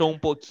 porque passou um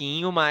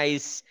pouquinho,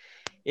 mas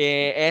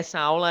essa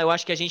aula eu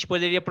acho que a gente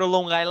poderia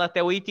prolongar ela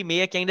até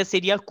 8h30, que ainda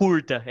seria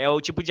curta. É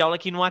o tipo de aula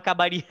que não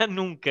acabaria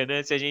nunca,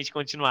 né, se a gente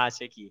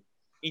continuasse aqui.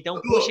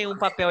 Então puxem um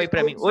papel aí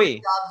pra mim. Oi?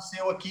 Sorteado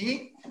seu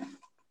aqui.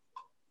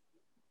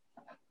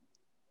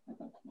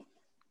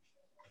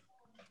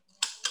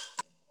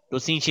 Tô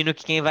sentindo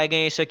que quem vai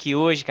ganhar isso aqui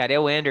hoje, cara, é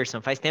o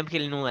Anderson. Faz tempo que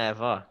ele não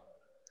leva, ó.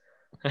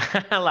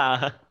 Olha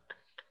lá.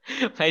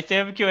 Faz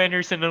tempo que o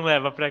Anderson não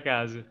leva pra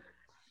casa.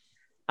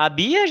 A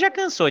Bia já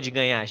cansou de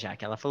ganhar já,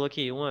 que ela falou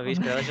que uma vez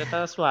pra ela já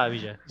tá suave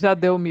já. Já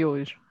deu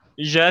miojo.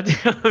 Já deu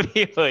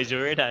hoje, é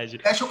verdade.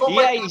 Deixa eu E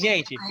compartilhar aí,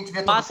 gente, pra gente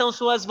ver façam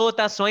suas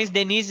votações,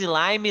 Denise,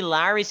 Lime,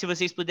 Larry, se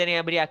vocês puderem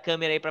abrir a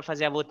câmera aí pra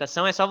fazer a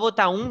votação, é só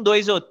votar 1,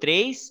 2 ou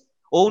 3,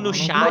 ou no Não,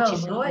 chat.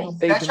 não, dois? Não,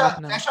 baby,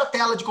 não. Fecha a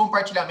tela de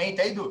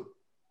compartilhamento aí, Du.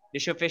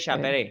 Deixa eu fechar,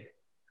 É. peraí.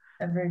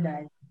 É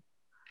verdade.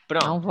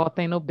 Pronto. Não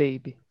votem no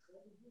baby.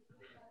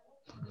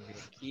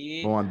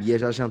 Aqui. Bom, a Bia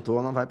já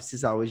jantou, não vai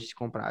precisar hoje de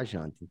comprar a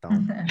janta, então.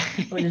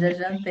 Hoje eu já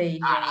jantei, gente.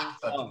 Tá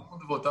todo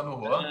mundo votando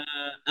no Juan.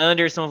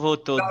 Anderson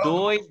votou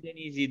 2,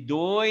 Denise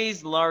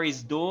 2,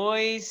 Loris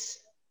 2.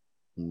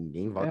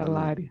 Ninguém É vota a não.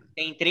 Lari.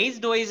 Tem 3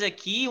 2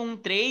 aqui, 1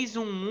 3,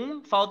 1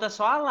 1. Falta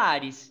só a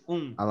Laris.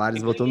 1. A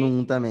Laris votou no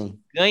 1 também.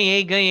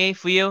 Ganhei,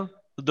 fui eu.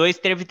 O 2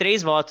 teve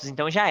 3 votos,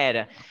 então já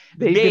era.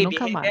 Baby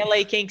nunca mais. Revela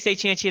aí quem que você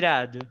tinha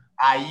tirado.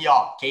 Aí,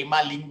 ó, queima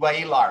a língua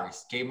aí,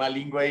 Loris. Queima a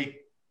língua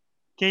aí.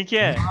 Quem que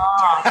é?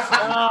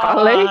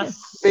 Falei, Nossa,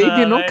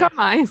 baby nunca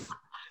mais.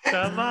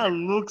 tá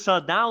maluco, só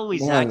dá o Mano,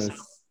 Isaac.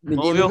 ninguém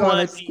Vamos ver o nunca vai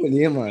Juanzinho.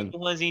 escolher, mano. O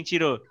Juanzinho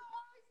tirou.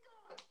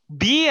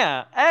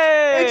 Bia!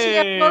 Eu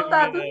tinha Ei!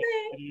 votado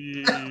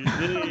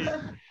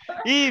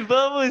E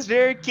vamos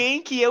ver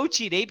quem que eu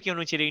tirei, porque eu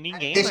não tirei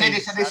ninguém. Deixa,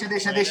 mas-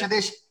 deixa.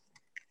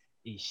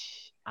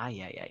 Ixi,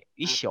 ai.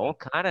 Ixi, ó o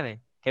cara, velho.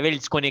 Quer ver ele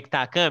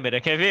desconectar a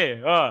câmera? Quer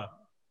ver? Ó.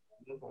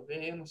 Vamos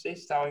ver, eu não sei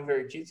se tá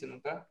invertido, se não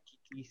tá.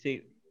 Isso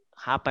aí.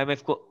 Rapaz, mas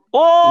ficou... Ô!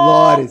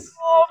 Loris.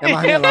 É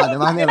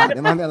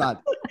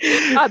marmelada.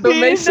 A do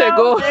mês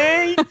chegou.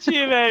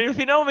 Finalmente, velho.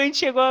 Finalmente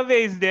chegou a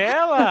vez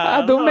dela.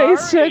 A do mês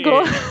Lorde.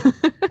 chegou.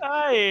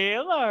 Aê,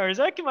 Lars.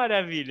 Olha que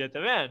maravilha, tá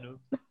vendo?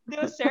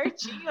 Deu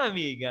certinho,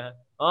 amiga.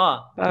 Ó,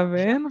 Tá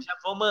vendo? já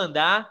vou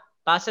mandar.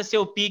 Passa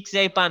seu Pix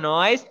aí pra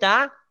nós,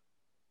 tá?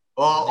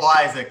 Ô,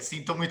 Isaac,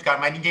 sinto muito, cara,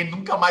 mas ninguém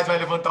nunca mais vai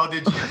levantar o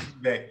dedinho,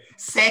 velho.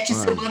 7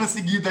 Mano. semanas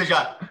seguidas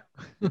já.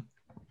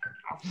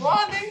 Tá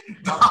foda, hein?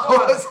 Tá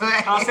foda. Nossa,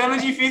 velho. Tá sendo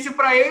difícil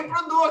pra eu e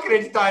pro Du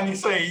acreditar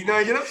nisso aí. Não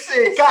imagina pra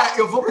vocês. Cara,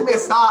 eu vou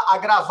começar a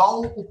gravar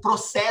o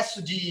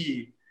processo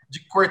de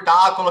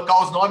cortar,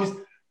 colocar os nomes,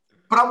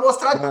 pra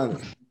mostrar.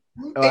 Mano,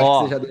 Não eu tem acho Ó.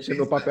 que você já deixou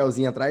meu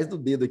papelzinho atrás do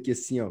dedo aqui,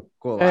 assim, ó,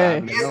 colado.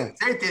 É. Não? certeza,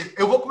 certeza.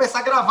 Eu vou começar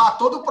a gravar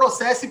todo o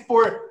processo e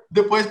pôr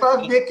depois para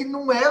ver que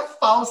não é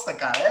falsa,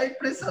 cara. É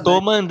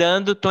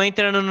impressionante. Tô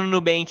entrando no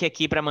Nubank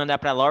aqui pra mandar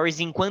pra Loris.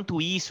 Enquanto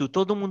isso,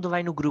 todo mundo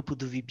vai no grupo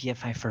do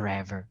VPFI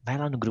Forever. Vai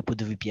lá no grupo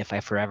do VPFI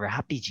Forever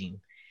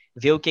rapidinho.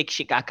 Vê o que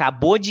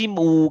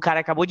o cara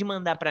acabou de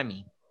mandar pra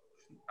mim.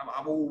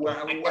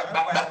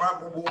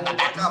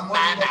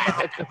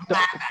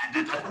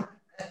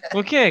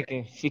 O quê?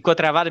 Ficou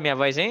travada minha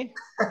voz, hein?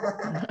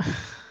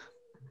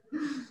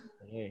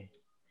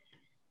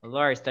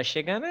 Loris, tá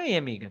chegando aí,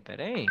 amiga.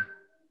 Pera aí.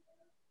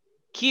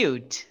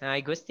 Cute.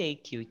 Ai, gostei,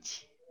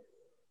 cute.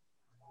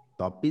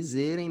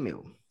 Topzera, hein,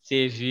 meu?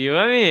 Você viu,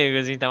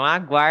 amigos? Então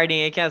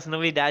aguardem aí que as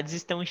novidades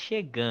estão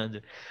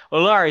chegando. Ô,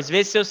 Loris,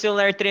 vê se seu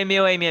celular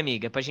tremeu aí, minha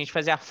amiga, pra gente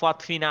fazer a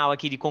foto final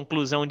aqui de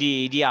conclusão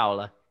de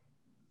aula.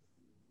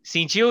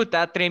 Sentiu?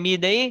 Tá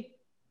tremido aí?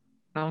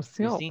 Não,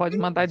 senhor, pode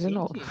mandar de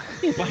novo.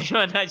 Pode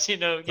mandar de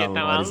novo, porque Essa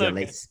tá Loris, ela é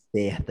maluca.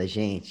 esperta,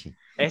 gente.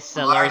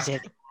 Essa Loris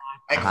é...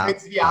 É que foi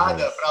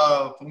desviada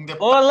para um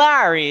Ô,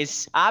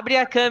 Laris, abre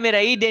a câmera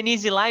aí,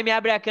 Denise Lime,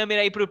 abre a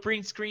câmera aí pro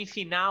print screen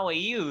final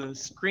aí, o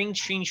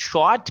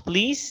screenshot,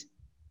 please.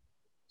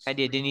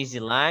 Cadê a Denise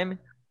Lime?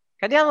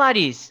 Cadê a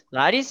Laris?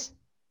 Laris?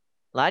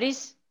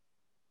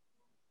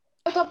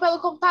 Eu tô pelo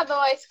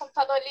computador, esse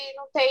computador ali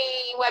não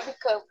tem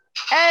webcam.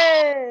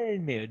 Ei,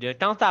 meu Deus,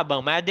 então tá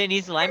bom, mas a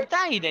Denise Lime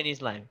tá aí,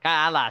 Denise Lime.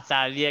 Ah lá,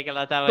 sabia que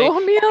ela tava aí.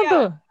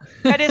 Dormindo!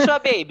 Cadê sua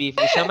baby?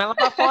 Chama ela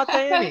pra foto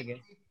aí,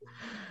 amiga.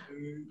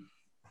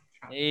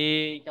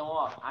 Então,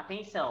 ó,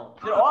 atenção.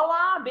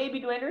 Olá, a baby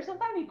do Anderson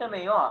tá ali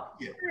também, ó.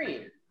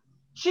 3,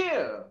 2,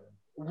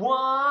 1.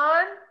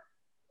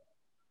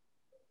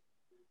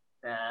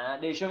 Ah,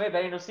 deixa eu ver,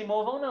 peraí, não se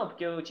movam não,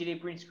 porque eu tirei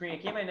print screen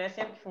aqui, mas não é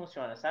sempre que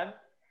funciona, sabe?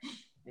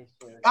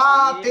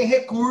 tem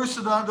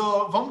recurso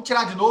dando. Vamos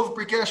tirar de novo,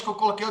 porque eu acho que eu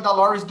coloquei o da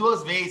Loris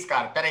 2 vezes,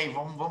 cara. Peraí,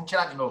 vamos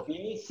tirar de novo.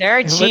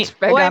 Certinho. Eu vou te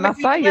pegar na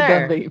saída,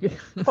 baby.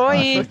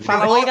 Oi,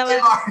 fala oi,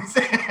 galera. Loris.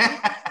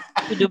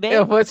 Tudo bem?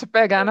 Eu vou te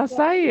pegar na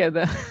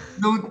saída.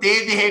 Não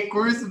teve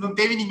recurso, não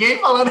teve ninguém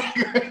falando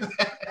recurso.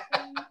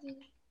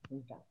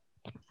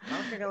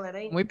 Nossa, galera,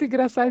 aí. Muito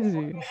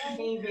engraçadinho.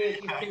 Quem veio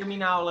aqui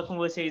terminar a aula com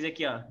vocês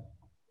aqui, ó.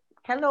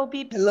 Hello,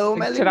 peeps. Hello,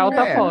 Tem que tirar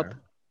outra foto.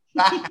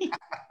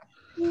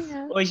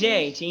 Ô,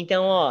 gente,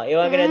 então, ó, eu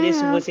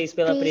agradeço vocês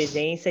pela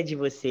presença de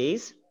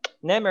vocês,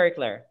 né, Mary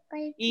Claire?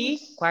 E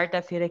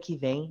quarta-feira que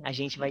vem a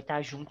gente vai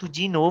estar junto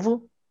de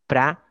novo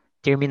pra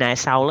terminar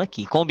essa aula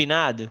aqui.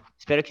 Combinado?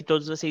 Espero que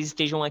todos vocês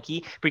estejam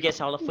aqui, porque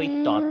essa aula foi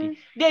top.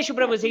 Deixo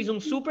pra vocês um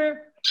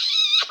super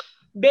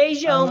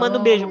beijão. Manda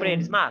um beijo pra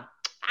eles, Má.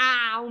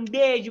 Um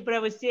beijo pra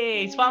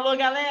vocês. Falou,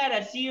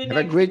 galera. See you Have a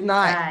next great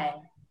night.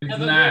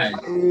 Good night.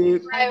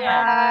 Bye,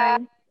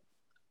 bye.